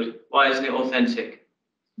 Very good. Why isn't it authentic?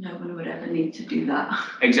 No one would ever need to do that.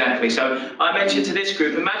 Exactly. So I mentioned to this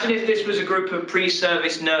group, imagine if this was a group of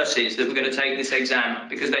pre-service nurses that were going to take this exam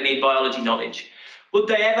because they need biology knowledge. Would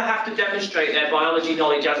they ever have to demonstrate their biology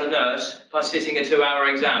knowledge as a nurse by sitting a 2-hour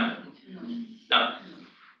exam? No.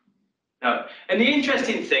 No. And the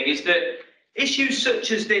interesting thing is that issues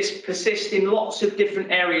such as this persist in lots of different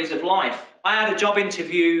areas of life. I had a job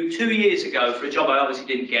interview 2 years ago for a job I obviously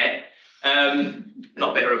didn't get.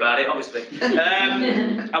 Not bitter about it, obviously.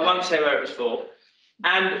 I won't say where it was for.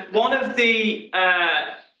 And one of the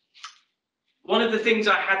things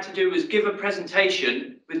I had to do was give a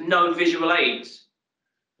presentation with no visual aids.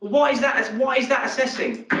 Well, what is that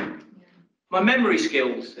assessing? My memory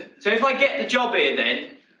skills. So if I get the job here,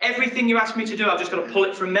 then everything you ask me to do, I've just got to pull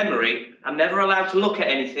it from memory. I'm never allowed to look at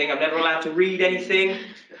anything. I'm never allowed to read anything.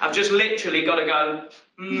 I've just literally got to go,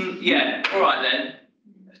 yeah, all right then.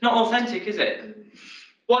 It's not authentic, is it?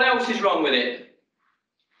 What else is wrong with it?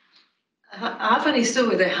 I have an issue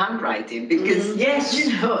with the handwriting because, Yes.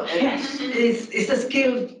 you know, Yes. it's a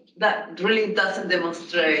skill that really doesn't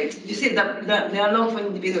demonstrate. You see, that there are a lot of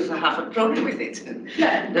individuals that have a problem with it.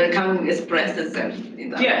 Yeah. They can't express themselves in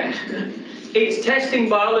that. Yeah. It's testing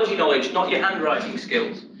biology knowledge, not your handwriting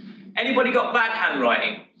skills. Anybody got bad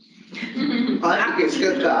handwriting? I think it's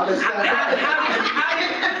good, but others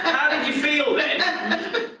How did you feel then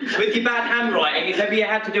with your bad handwriting if ever you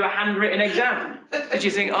had to do a handwritten exam? Did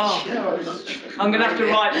you think, oh, I'm going to have to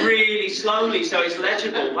write really slowly so it's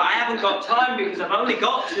legible, but I haven't got time because I've only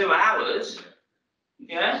got 2 hours?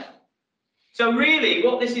 Yeah? So really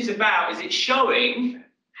what this is about is it's showing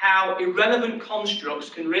how irrelevant constructs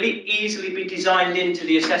can really easily be designed into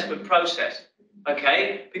the assessment process.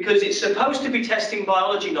 Okay, because it's supposed to be testing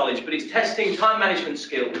biology knowledge, but it's testing time management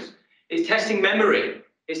skills, it's testing memory,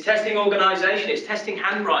 it's testing organisation, it's testing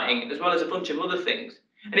handwriting, as well as a bunch of other things.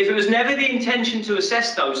 And if it was never the intention to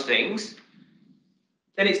assess those things,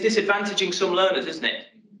 then it's disadvantaging some learners, isn't it?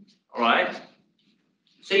 All right.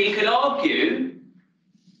 So you could argue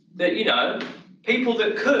that, you know, people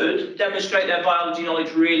that could demonstrate their biology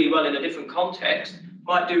knowledge really well in a different context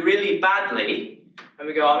might do really badly. And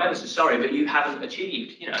we go, I'm ever so sorry, but you haven't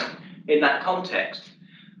achieved, you know, in that context.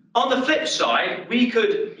 On the flip side, we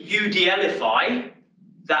could UDLify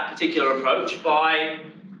that particular approach by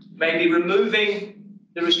maybe removing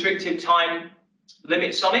the restrictive time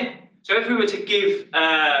limits on it. So if we were to give,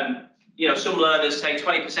 you know, some learners, say,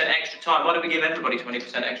 20% extra time, why don't we give everybody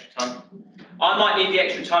 20% extra time? I might need the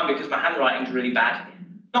extra time because my handwriting's really bad.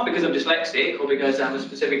 Not because I'm dyslexic or because I have a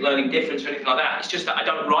specific learning difference or anything like that. It's just that I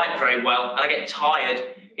don't write very well and I get tired.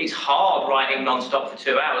 It's hard writing non-stop for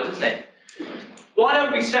 2 hours, isn't it? Why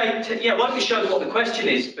don't we say, why don't we show them what the question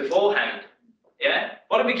is beforehand? Yeah?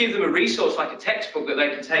 Why don't we give them a resource like a textbook that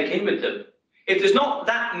they can take in with them? If there's not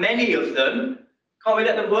that many of them, can't we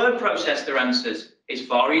let them word process their answers? It's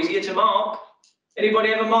far easier to mark.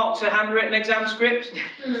 Anybody ever marked a handwritten exam script?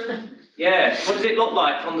 Yeah, what does it look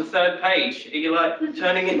like on the 3rd page? Are you like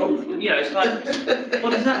turning it up? You know, it's like,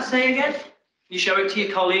 what does that say again? You show it to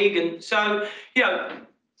your colleague, and so, you know,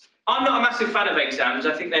 I'm not a massive fan of exams.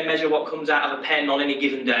 I think they measure what comes out of a pen on any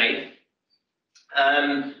given day.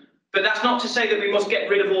 But that's not to say that we must get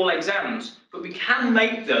rid of all exams, but we can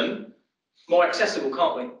make them more accessible,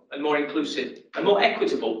 can't we? And more inclusive and more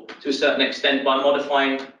equitable to a certain extent by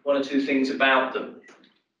modifying 1 or 2 things about them.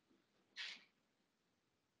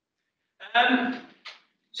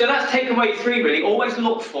 So that's takeaway 3 really. Always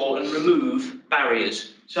look for and remove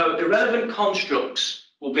barriers. So irrelevant constructs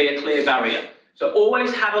will be a clear barrier. So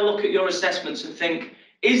always have a look at your assessments and think,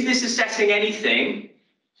 is this assessing anything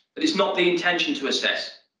that it's not the intention to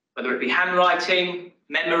assess? Whether it be handwriting,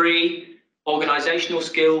 memory, organisational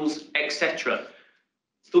skills, etc.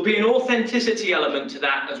 There'll be an authenticity element to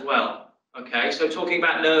that as well. Okay, so talking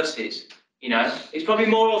about nurses. You know, it's probably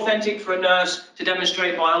more authentic for a nurse to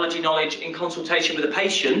demonstrate biology knowledge in consultation with a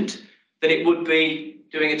patient than it would be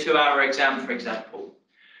doing a 2-hour exam, for example.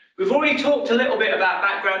 We've already talked a little bit about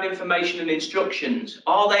background information and instructions.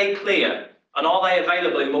 Are they clear? And are they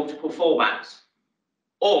available in multiple formats?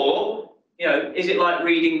 Or, you know, is it like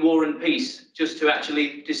reading War and Peace just to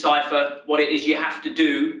actually decipher what it is you have to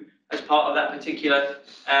do as part of that particular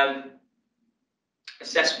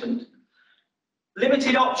assessment?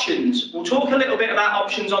 Limited options. We'll talk a little bit about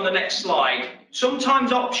options on the next slide.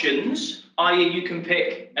 Sometimes options, i.e. you can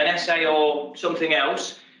pick an essay or something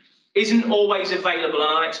else, isn't always available,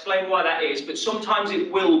 and I'll explain why that is, but sometimes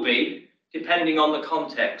it will be, depending on the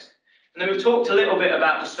context. And then we've talked a little bit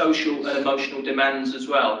about the social and emotional demands as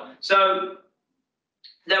well. So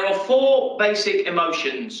there are 4 basic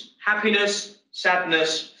emotions: happiness,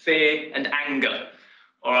 sadness, fear, and anger.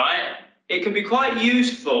 All right? It can be quite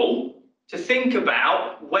useful to think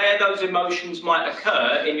about where those emotions might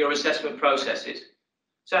occur in your assessment processes.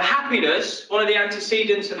 So happiness, one of the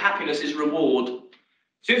antecedents of happiness is reward.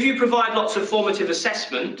 So if you provide lots of formative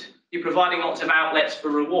assessment, you're providing lots of outlets for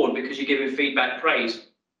reward because you're giving feedback, praise.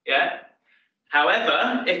 Yeah?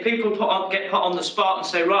 However, if people get put on the spot and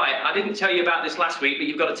say, right, I didn't tell you about this last week, but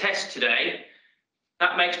you've got a test today,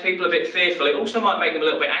 that makes people a bit fearful. It also might make them a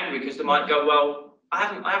little bit angry because they might go, well, I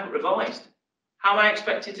haven't revised. How am I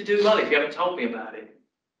expected to do well if you haven't told me about it?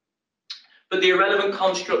 But the irrelevant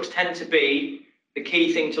constructs tend to be the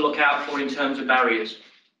key thing to look out for in terms of barriers.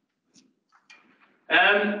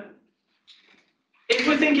 If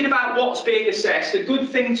we're thinking about what's being assessed, a good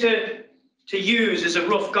thing to use as a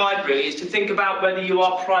rough guide really is to think about whether you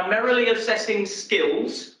are primarily assessing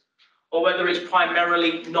skills or whether it's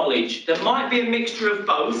primarily knowledge. There might be a mixture of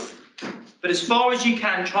both, but as far as you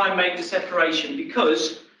can, try and make the separation,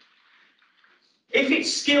 because if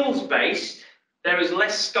it's skills-based, there is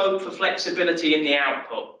less scope for flexibility in the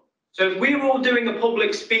output. So if we were all doing a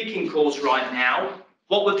public speaking course right now,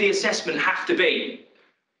 what would the assessment have to be?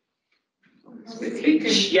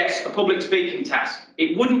 Yes, a public speaking task.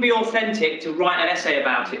 It wouldn't be authentic to write an essay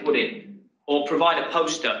about it, would it? Or provide a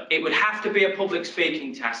poster. It would have to be a public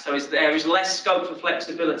speaking task, so there is less scope for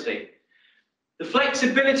flexibility. The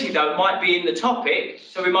flexibility, though, might be in the topic,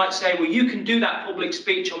 so we might say, well, you can do that public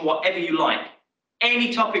speech on whatever you like,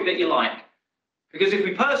 any topic that you like. Because if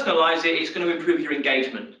we personalise it, it's going to improve your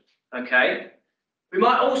engagement, okay? We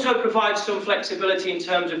might also provide some flexibility in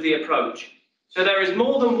terms of the approach. So there is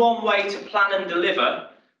more than one way to plan and deliver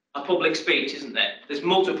a public speech, isn't there? There's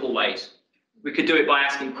multiple ways. We could do it by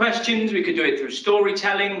asking questions, we could do it through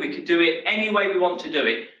storytelling, we could do it any way we want to do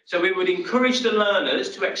it. So we would encourage the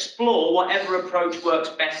learners to explore whatever approach works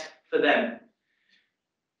best for them.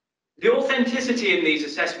 The authenticity in these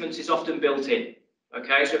assessments is often built in.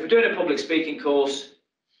 Okay, so if we're doing a public speaking course,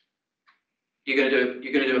 you're going to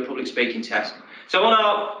do a public speaking test.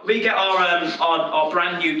 So we get our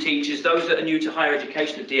brand new teachers, those that are new to higher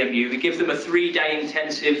education at DMU, we give them a 3-day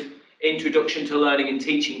intensive introduction to learning and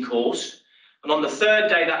teaching course. And on the 3rd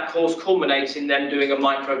day, that course culminates in them doing a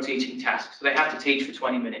micro teaching task. So they have to teach for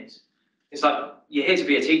 20 minutes. It's like, you're here to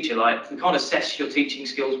be a teacher, like, we can't assess your teaching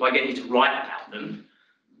skills by getting you to write about them.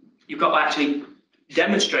 You've got to actually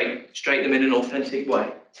demonstrate them in an authentic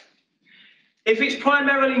way. If it's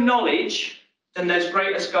primarily knowledge, then there's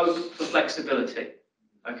greater scope for flexibility,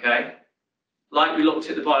 okay? Like we looked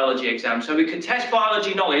at the biology exam. So we can test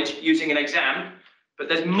biology knowledge using an exam, but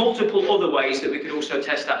there's multiple other ways that we could also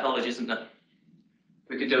test that knowledge, isn't there?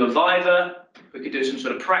 We could do a viva, we could do some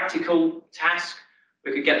sort of practical task,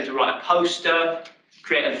 we could get them to write a poster,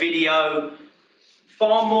 create a video,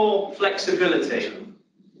 far more flexibility.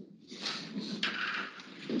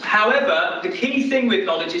 However, the key thing with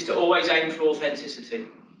knowledge is to always aim for authenticity,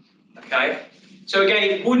 okay? So again,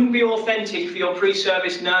 it wouldn't be authentic for your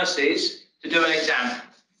pre-service nurses to do an exam.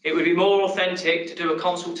 It would be more authentic to do a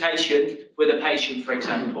consultation with a patient, for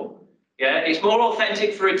example. Yeah, it's more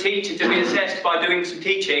authentic for a teacher to be assessed by doing some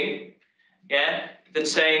teaching, yeah, than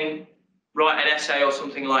saying, write an essay or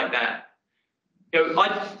something like that. You know,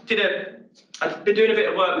 I've been doing a bit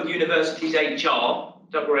of work with universities' HR.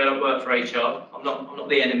 Don't worry, I don't work for HR. I'm not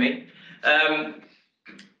the enemy.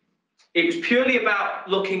 It was purely about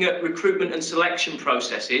looking at recruitment and selection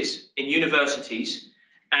processes in universities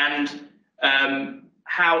and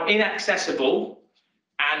how inaccessible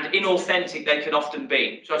and inauthentic they can often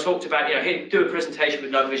be. So I talked about, you know, here, do a presentation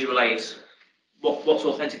with no visual aids. What's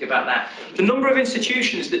authentic about that? The number of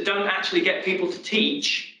institutions that don't actually get people to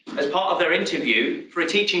teach as part of their interview for a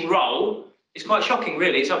teaching role is quite shocking,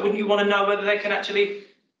 really. It's like, wouldn't you want to know whether they can actually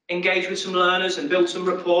engage with some learners and build some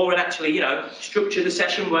rapport and actually, you know, structure the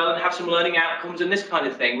session well and have some learning outcomes and this kind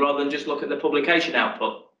of thing, rather than just look at the publication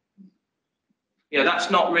output? You know,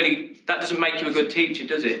 that's not really, that doesn't make you a good teacher,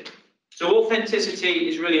 does it? So authenticity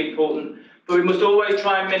is really important, but we must always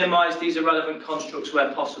try and minimise these irrelevant constructs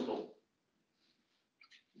where possible.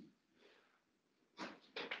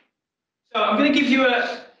 So I'm going to give you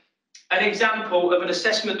an example of an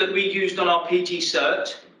assessment that we used on our PG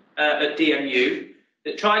Cert at DMU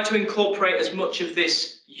that tried to incorporate as much of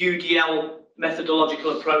this UDL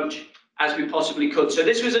methodological approach as we possibly could. So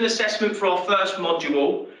this was an assessment for our first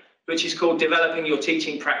module, which is called Developing Your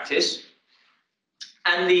Teaching Practice.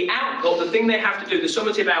 And the output, the thing they have to do, the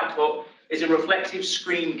summative output, is a reflective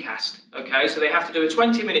screencast. Okay, so they have to do a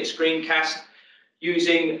 20-minute screencast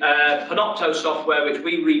using Panopto software, which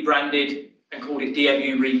we rebranded and called it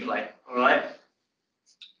DMU Replay, all right?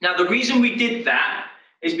 Now, the reason we did that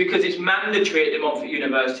is because it's mandatory at the Montfort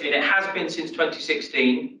University, and it has been since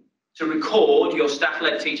 2016, to record your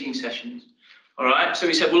staff-led teaching sessions, all right? So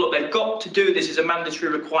we said, well, look, they've got to do this as a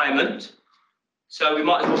mandatory requirement, so we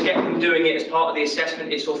might as well get them doing it as part of the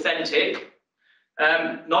assessment. It's authentic.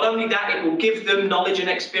 Not only that, it will give them knowledge and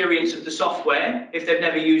experience of the software if they've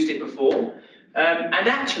never used it before. And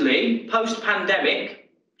actually, post-pandemic,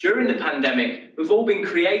 during the pandemic, we've all been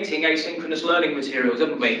creating asynchronous learning materials,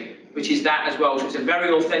 haven't we? Which is that as well, so it's a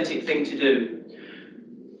very authentic thing to do.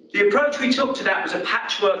 The approach we took to that was a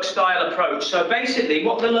patchwork style approach. So basically,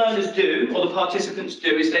 what the learners do, or the participants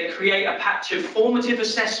do, is they create a patch of formative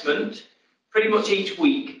assessment pretty much each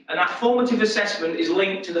week. And that formative assessment is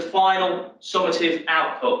linked to the final summative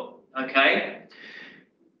output, okay?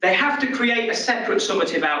 They have to create a separate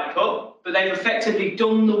summative output, but they've effectively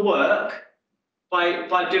done the work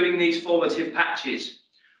by doing these formative patches.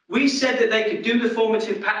 We said that they could do the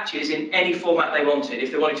formative patches in any format they wanted.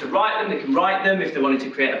 If they wanted to write them, they can write them. If they wanted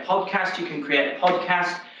to create a podcast, you can create a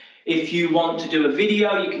podcast. If you want to do a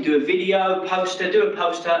video, you can do a video, poster, do a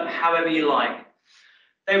poster, however you like.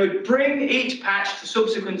 They would bring each patch to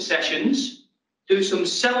subsequent sessions, do some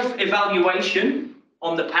self-evaluation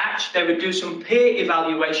on the patch. They would do some peer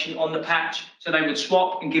evaluation on the patch, so they would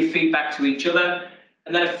swap and give feedback to each other.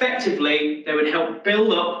 And then effectively, they would help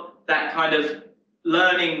build up that kind of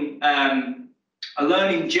learning, a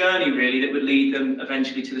learning journey really that would lead them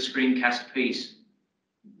eventually to the screencast piece.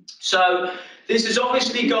 So this has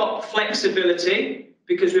obviously got flexibility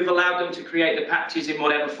because we've allowed them to create the patches in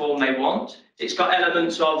whatever form they want. It's got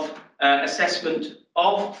elements of assessment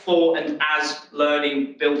of, for and as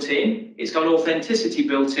learning built in. It's got authenticity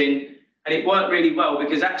built in, and it worked really well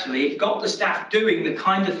because actually it got the staff doing the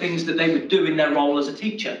kind of things that they would do in their role as a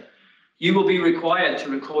teacher. You will be required to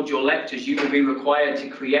record your lectures. You will be required to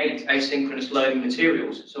create asynchronous learning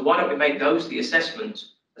materials. So why don't we make those the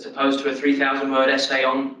assessments as opposed to a 3,000-word essay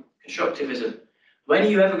on constructivism? When are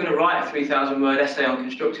you ever going to write a 3,000-word essay on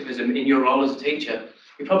constructivism in your role as a teacher?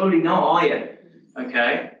 You're probably not, are you?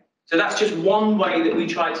 Okay. So that's just one way that we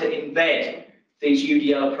try to embed these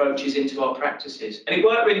UDL approaches into our practices. And it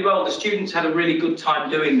worked really well. The students had a really good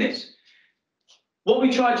time doing this. What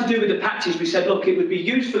we tried to do with the patches, we said, look, it would be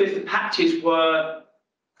useful if the patches were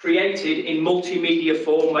created in multimedia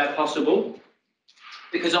form where possible,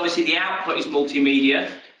 because obviously the output is multimedia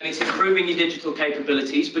and it's improving your digital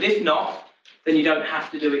capabilities. But if not, then you don't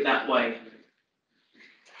have to do it that way.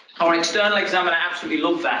 Our external examiner absolutely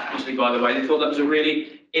loved that, actually, by the way. They thought that was a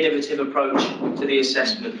really innovative approach to the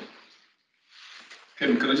assessment.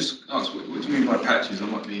 Kevin, can I just ask, what do you mean by patches? I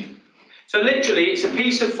might be... So literally, it's a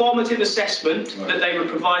piece of formative assessment that they were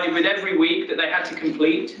provided with every week that they had to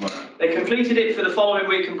complete. Right. They completed it for the following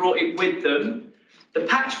week and brought it with them. The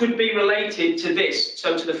patch would be related to this,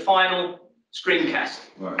 so to the final screencast.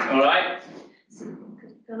 Right. All right?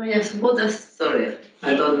 Yes, what does, sorry,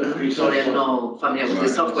 I don't know familiar with the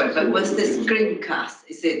software, but what's the screencast?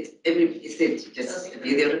 Is it just a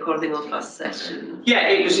video recording of a session? Yeah,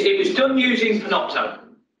 it was done using Panopto.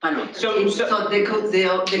 Panopto. So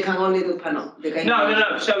they can only do Panopto.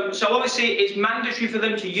 No. So obviously it's mandatory for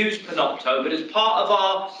them to use Panopto, but as part of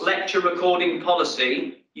our lecture recording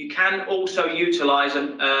policy, you can also utilise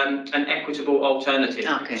an equitable alternative.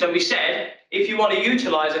 Okay. So we said, if you want to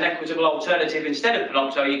utilise an equitable alternative instead of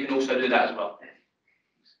Panopto, you can also do that as well.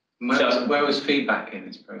 Where was feedback in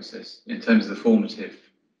this process, in terms of the formative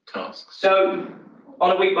tasks? So,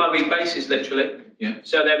 on a week-by-week basis, literally. Yeah.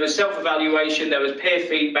 So there was self-evaluation, there was peer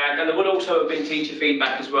feedback, and there would also have been teacher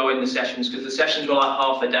feedback as well in the sessions, because the sessions were like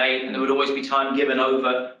half a day, and there would always be time given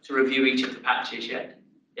over to review each of the patches, yeah.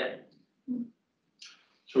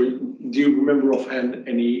 So do you remember offhand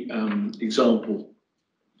any example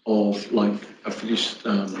of like a finished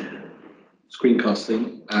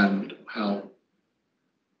screencasting and how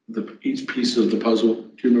each piece of the puzzle,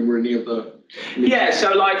 do you remember any of the? Yeah,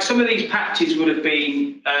 so like some of these patches would have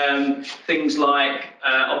been things like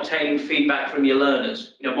obtaining feedback from your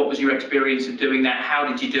learners. You know, what was your experience of doing that? How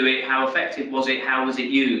did you do it? How effective was it? How was it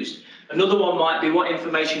used? Another one might be, what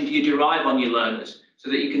information do you derive on your learners so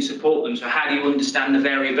that you can support them? So how do you understand the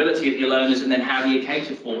variability of your learners, and then how do you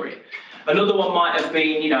cater for it? Another one might have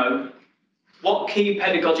been, you know, what key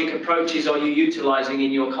pedagogic approaches are you utilising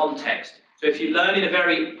in your context? So if you learn in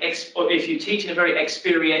if you teach in a very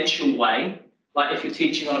experiential way, like if you're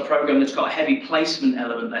teaching on a program that's got a heavy placement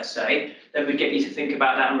element, let's say, then we get you to think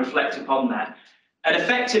about that and reflect upon that. And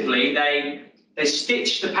effectively, they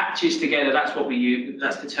stitch the patches together. That's what we use.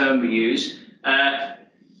 That's the term we use.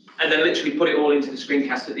 and then literally put it all into the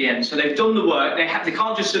screencast at the end. So they've done the work. They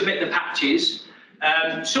can't just submit the patches.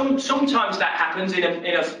 Sometimes that happens in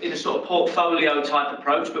a sort of portfolio type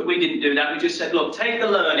approach, but we didn't do that. We just said, look, take the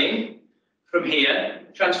learning from here,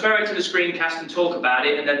 transfer it to the screencast and talk about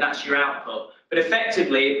it, and then that's your output. But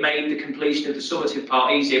effectively, it made the completion of the summative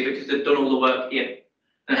part easier because they've done all the work here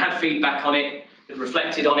and had feedback on it, they've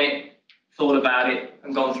reflected on it, thought about it,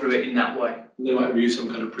 and gone through it in that way. They might use some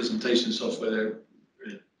kind of presentation software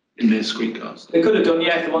in their screencast. They could have done,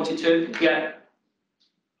 yeah, if they wanted to, yeah.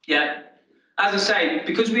 Yeah. As I say,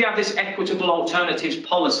 because we have this equitable alternatives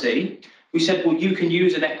policy, we said, well, you can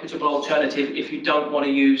use an equitable alternative if you don't want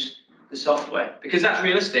to use the software, because that's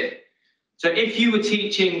realistic. So if you were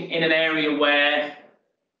teaching in an area where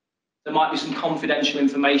there might be some confidential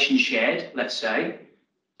information shared, let's say,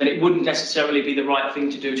 then it wouldn't necessarily be the right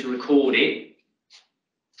thing to do to record it.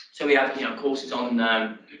 So we have, courses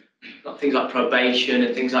on things like probation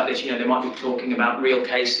and things like this. They might be talking about real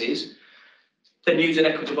cases. Then use an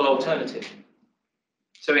equitable alternative.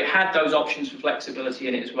 So it had those options for flexibility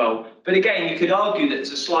in it as well. But again, you could argue that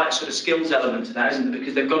there's a slight sort of skills element to that, isn't there?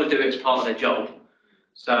 Because they've got to do it as part of their job.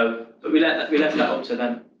 So, but we left that up to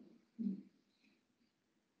them.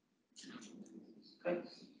 Okay.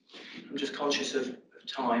 I'm just conscious of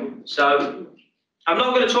time. So I'm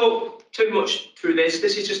not going to talk too much through this.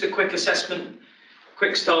 This is just a quick assessment,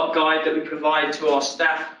 quick start guide that we provide to our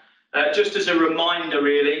staff, just as a reminder,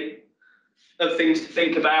 really, of things to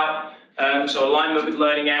think about. So alignment with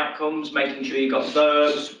learning outcomes, making sure you've got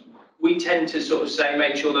verbs. We tend to sort of say,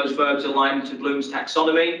 make sure those verbs align to Bloom's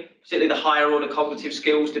taxonomy, particularly the higher order cognitive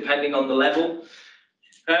skills, depending on the level.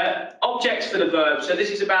 Objects for the verb. So this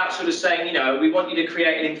is about sort of saying, we want you to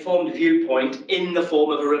create an informed viewpoint in the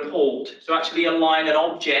form of a report. So actually align an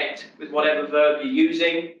object with whatever verb you're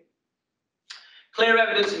using. Clear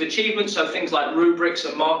evidence of achievement, so things like rubrics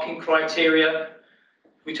and marking criteria.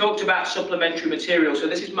 We talked about supplementary material, so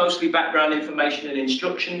this is mostly background information and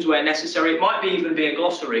instructions where necessary. It might even be a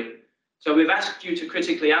glossary. So we've asked you to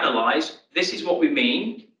critically analyse, this is what we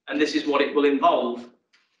mean, and this is what it will involve.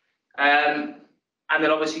 And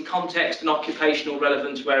then obviously context and occupational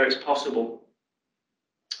relevance where it's possible,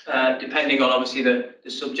 depending on obviously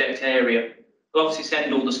the subject area. We'll obviously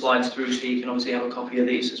send all the slides through so you can obviously have a copy of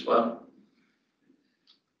these as well.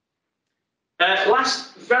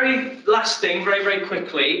 Very last thing, very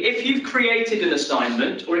quickly, if you've created an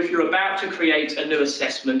assignment, or if you're about to create a new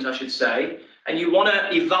assessment, I should say, and you want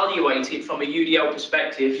to evaluate it from a UDL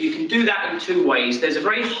perspective, you can do that in two ways. There's a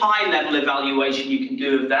very high level evaluation you can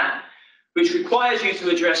do of that, which requires you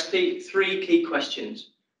to address the three key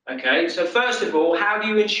questions. Okay, so first of all, how do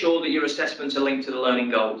you ensure that your assessments are linked to the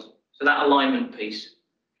learning goals? So that alignment piece.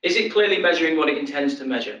 Is it clearly measuring what it intends to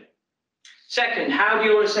measure? Second, how do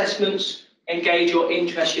your assessments engage or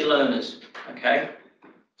interest your learners? Okay,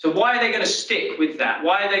 so why are they going to stick with that?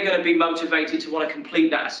 Why are they going to be motivated to want to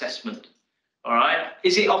complete that assessment? All right,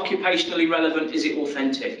 is it occupationally relevant? Is it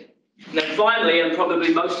authentic? And then finally, and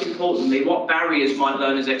probably most importantly, what barriers might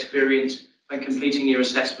learners experience when completing your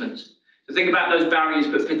assessments? So think about those barriers,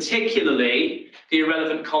 but particularly the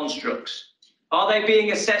irrelevant constructs. Are they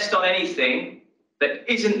being assessed on anything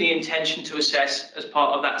that isn't the intention to assess as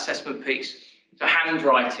part of that assessment piece? So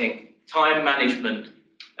handwriting, time management,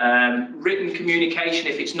 written communication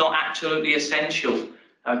if it's not absolutely essential,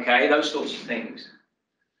 okay, those sorts of things.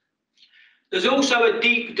 There's also a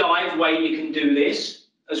deep dive way you can do this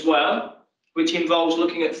as well, which involves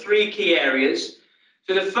looking at three key areas.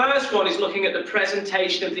 So the first one is looking at the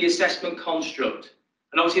presentation of the assessment construct.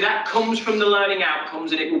 And obviously that comes from the learning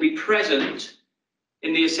outcomes and it will be present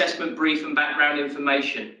in the assessment brief and background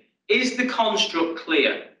information. Is the construct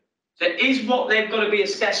clear? So is what they've got to be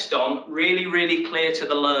assessed on really clear to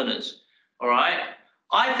the learners? All right.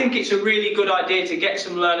 I think it's a really good idea to get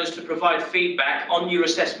some learners to provide feedback on your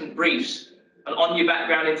assessment briefs and on your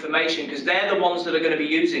background information, because they're the ones that are going to be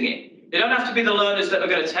using it. They don't have to be the learners that are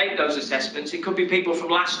going to take those assessments. It could be people from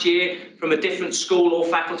last year, from a different school or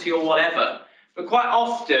faculty or whatever. But quite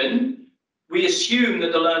often, we assume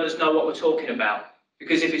that the learners know what we're talking about,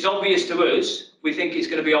 because if it's obvious to us, we think it's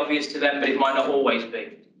going to be obvious to them, but it might not always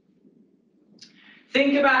be.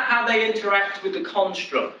 Think about how they interact with the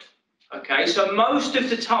construct. Okay, so most of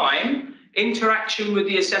the time, interaction with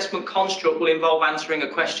the assessment construct will involve answering a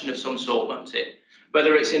question of some sort, won't it?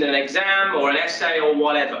 Whether it's in an exam or an essay or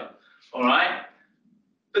whatever, all right?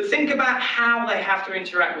 But think about how they have to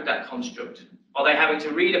interact with that construct. Are they having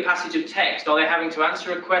to read a passage of text? Are they having to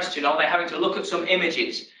answer a question? Are they having to look at some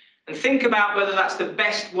images? And think about whether that's the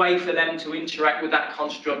best way for them to interact with that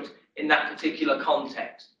construct in that particular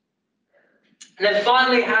context. And then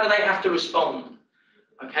finally, how do they have to respond?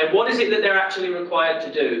 Okay, what is it that they're actually required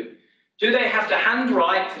to do? Do they have to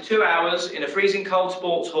handwrite for 2 hours in a freezing cold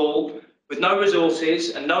sports hall with no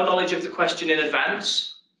resources and no knowledge of the question in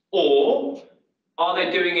advance? Or are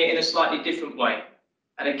they doing it in a slightly different way?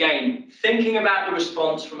 And again, thinking about the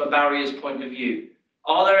response from a barriers point of view.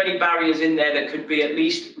 Are there any barriers in there that could be at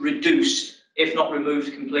least reduced, if not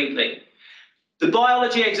removed completely? The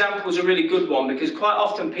biology example is a really good one because quite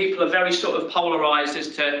often people are very sort of polarized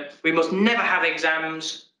as to we must never have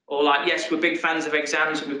exams, or like, yes, we're big fans of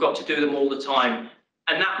exams and we've got to do them all the time.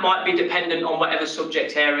 And that might be dependent on whatever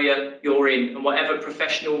subject area you're in and whatever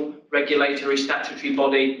professional, regulatory, statutory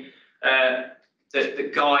body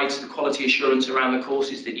that guides the quality assurance around the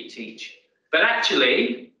courses that you teach. But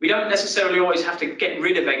actually, we don't necessarily always have to get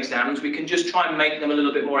rid of exams. We can just try and make them a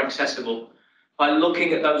little bit more accessible by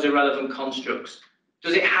looking at those irrelevant constructs.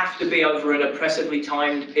 Does it have to be over an oppressively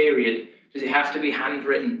timed period? Does it have to be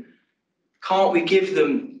handwritten? Can't we give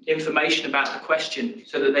them information about the question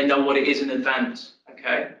so that they know what it is in advance?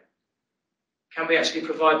 Okay. Can we actually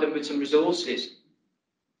provide them with some resources?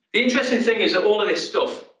 The interesting thing is that all of this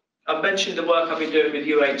stuff, I've mentioned the work I've been doing with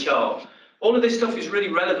UHR, all of this stuff is really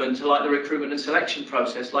relevant to like the recruitment and selection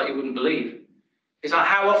process, like you wouldn't believe. It's like,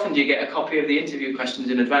 how often do you get a copy of the interview questions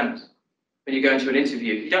in advance when you go into an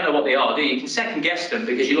interview? You don't know what they are, do you? You can second guess them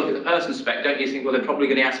because you look at the person spec, don't you think, well, they're probably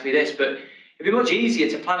going to ask me this, but it'd be much easier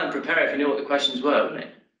to plan and prepare if you knew what the questions were, wouldn't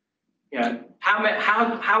it? You know,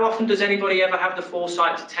 how often does anybody ever have the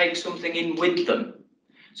foresight to take something in with them?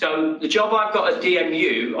 So the job I've got at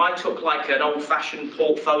DMU, I took like an old-fashioned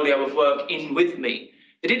portfolio of work in with me.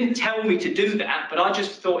 They didn't tell me to do that, but I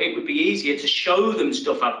just thought it would be easier to show them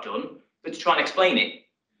stuff I've done than to try and explain it.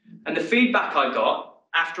 And the feedback I got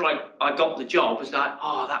after I got the job was like,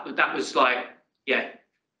 oh, that was like, yeah,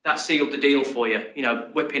 that sealed the deal for you. You know,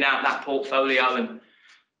 whipping out that portfolio and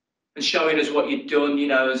showing us what you'd done, you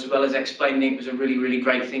know, as well as explaining it was a really, really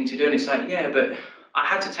great thing to do. And it's like, yeah, but I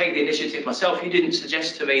had to take the initiative myself. You didn't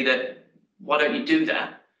suggest to me that, why don't you do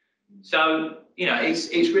that? So, you know, it's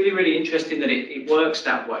really, really interesting that it works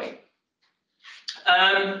that way.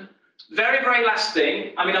 Very, very last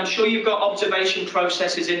thing. I mean, I'm sure you've got observation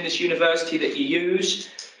processes in this university that you use.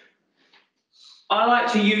 I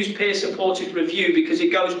like to use peer-supported review because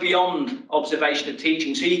it goes beyond observation of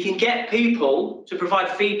teaching. So you can get people to provide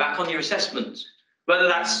feedback on your assessments, whether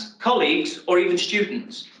that's colleagues or even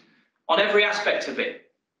students, on every aspect of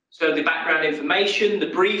it. So the background information, the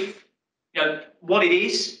brief, you know, what it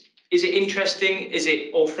is it interesting? Is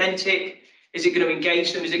it authentic? Is it going to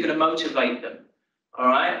engage them? Is it going to motivate them? All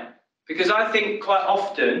right? Because I think quite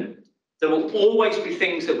often there will always be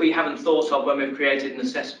things that we haven't thought of when we've created an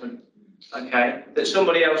assessment, okay, that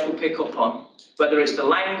somebody else will pick up on, whether it's the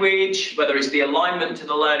language, whether it's the alignment to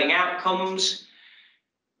the learning outcomes.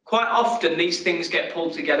 Quite often these things get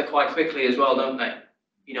pulled together quite quickly as well, don't they?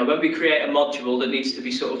 You know, when we create a module that needs to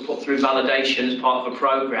be sort of put through validation as part of a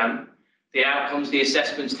program, the outcomes, the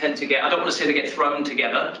assessments tend to get, I don't want to say they get thrown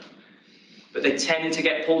together, but they tend to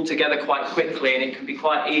get pulled together quite quickly, and it can be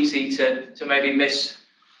quite easy to maybe miss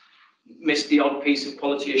the odd piece of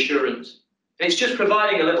quality assurance. And it's just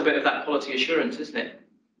providing a little bit of that quality assurance, isn't it?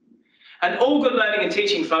 And all good learning and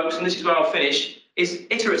teaching, folks, and this is where I'll finish, is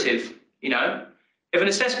iterative, you know? If an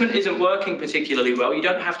assessment isn't working particularly well, you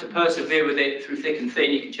don't have to persevere with it through thick and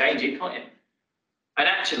thin, you can change it, can't you? And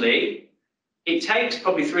actually, it takes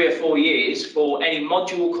probably 3 or 4 years for any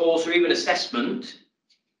module, course, or even assessment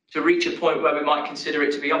to reach a point where we might consider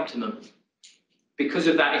it to be optimum because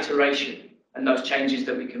of that iteration and those changes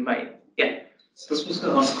that we can make. Yeah. So I was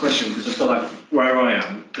going to ask a question because I feel like where I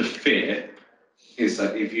am, the fear is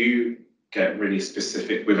that if you get really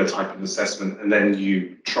specific with a type of assessment and then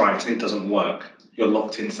you try it and it doesn't work, you're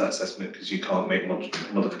locked into that assessment because you can't make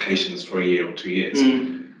modifications for a year or 2 years.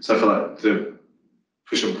 So I feel like the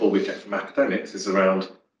push and pull we get from academics is around,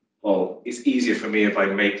 well, it's easier for me if I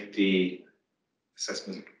make the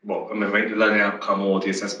assessment, well, I'm going to make the learning outcome or the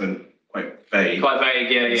assessment quite vague. Quite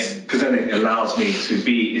vague, yeah, yeah. Because then it allows me to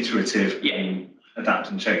be iterative and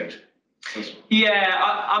adapt and change.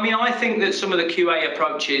 Yeah, I mean, I think that some of the QA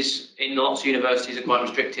approaches in lots of universities are quite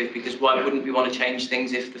restrictive because why wouldn't we want to change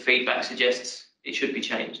things if the feedback suggests it should be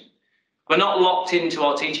changed? We're not locked into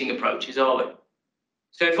our teaching approaches, are we?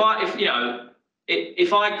 So if I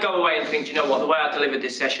go away and think, you know what, the way I delivered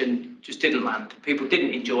this session just didn't land, people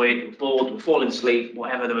didn't enjoy it, were bored, were falling asleep,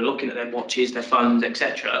 whatever, they were looking at their watches, their phones,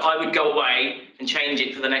 etc., I would go away and change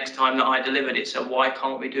it for the next time that I delivered it. So why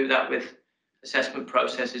can't we do that with assessment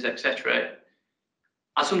processes, etc.?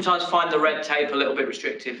 I sometimes find the red tape a little bit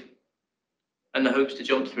restrictive and the hoops to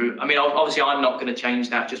jump through. I mean, obviously I'm not going to change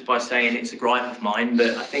that just by saying it's a gripe of mine,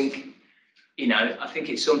 but I think You know, I think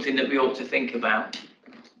it's something that we ought to think about.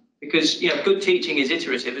 Because, you know, good teaching is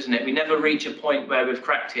iterative, isn't it? We never reach a point where we've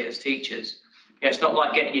cracked it as teachers. You know, it's not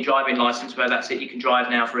like getting your driving license where that's it, you can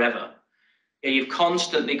drive now forever. You know, you've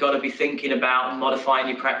constantly got to be thinking about and modifying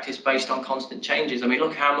your practice based on constant changes. I mean,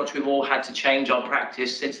 look how much we've all had to change our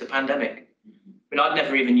practice since the pandemic. I mean, I'd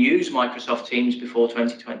never even used Microsoft Teams before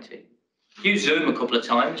 2020. Used Zoom a couple of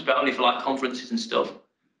times, but only for like conferences and stuff.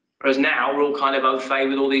 Whereas now we're all kind of au fait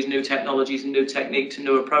with all these new technologies and new techniques and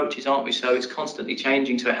new approaches, aren't we? So it's constantly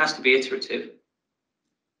changing, so it has to be iterative.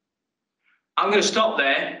 I'm going to stop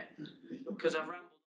there because I've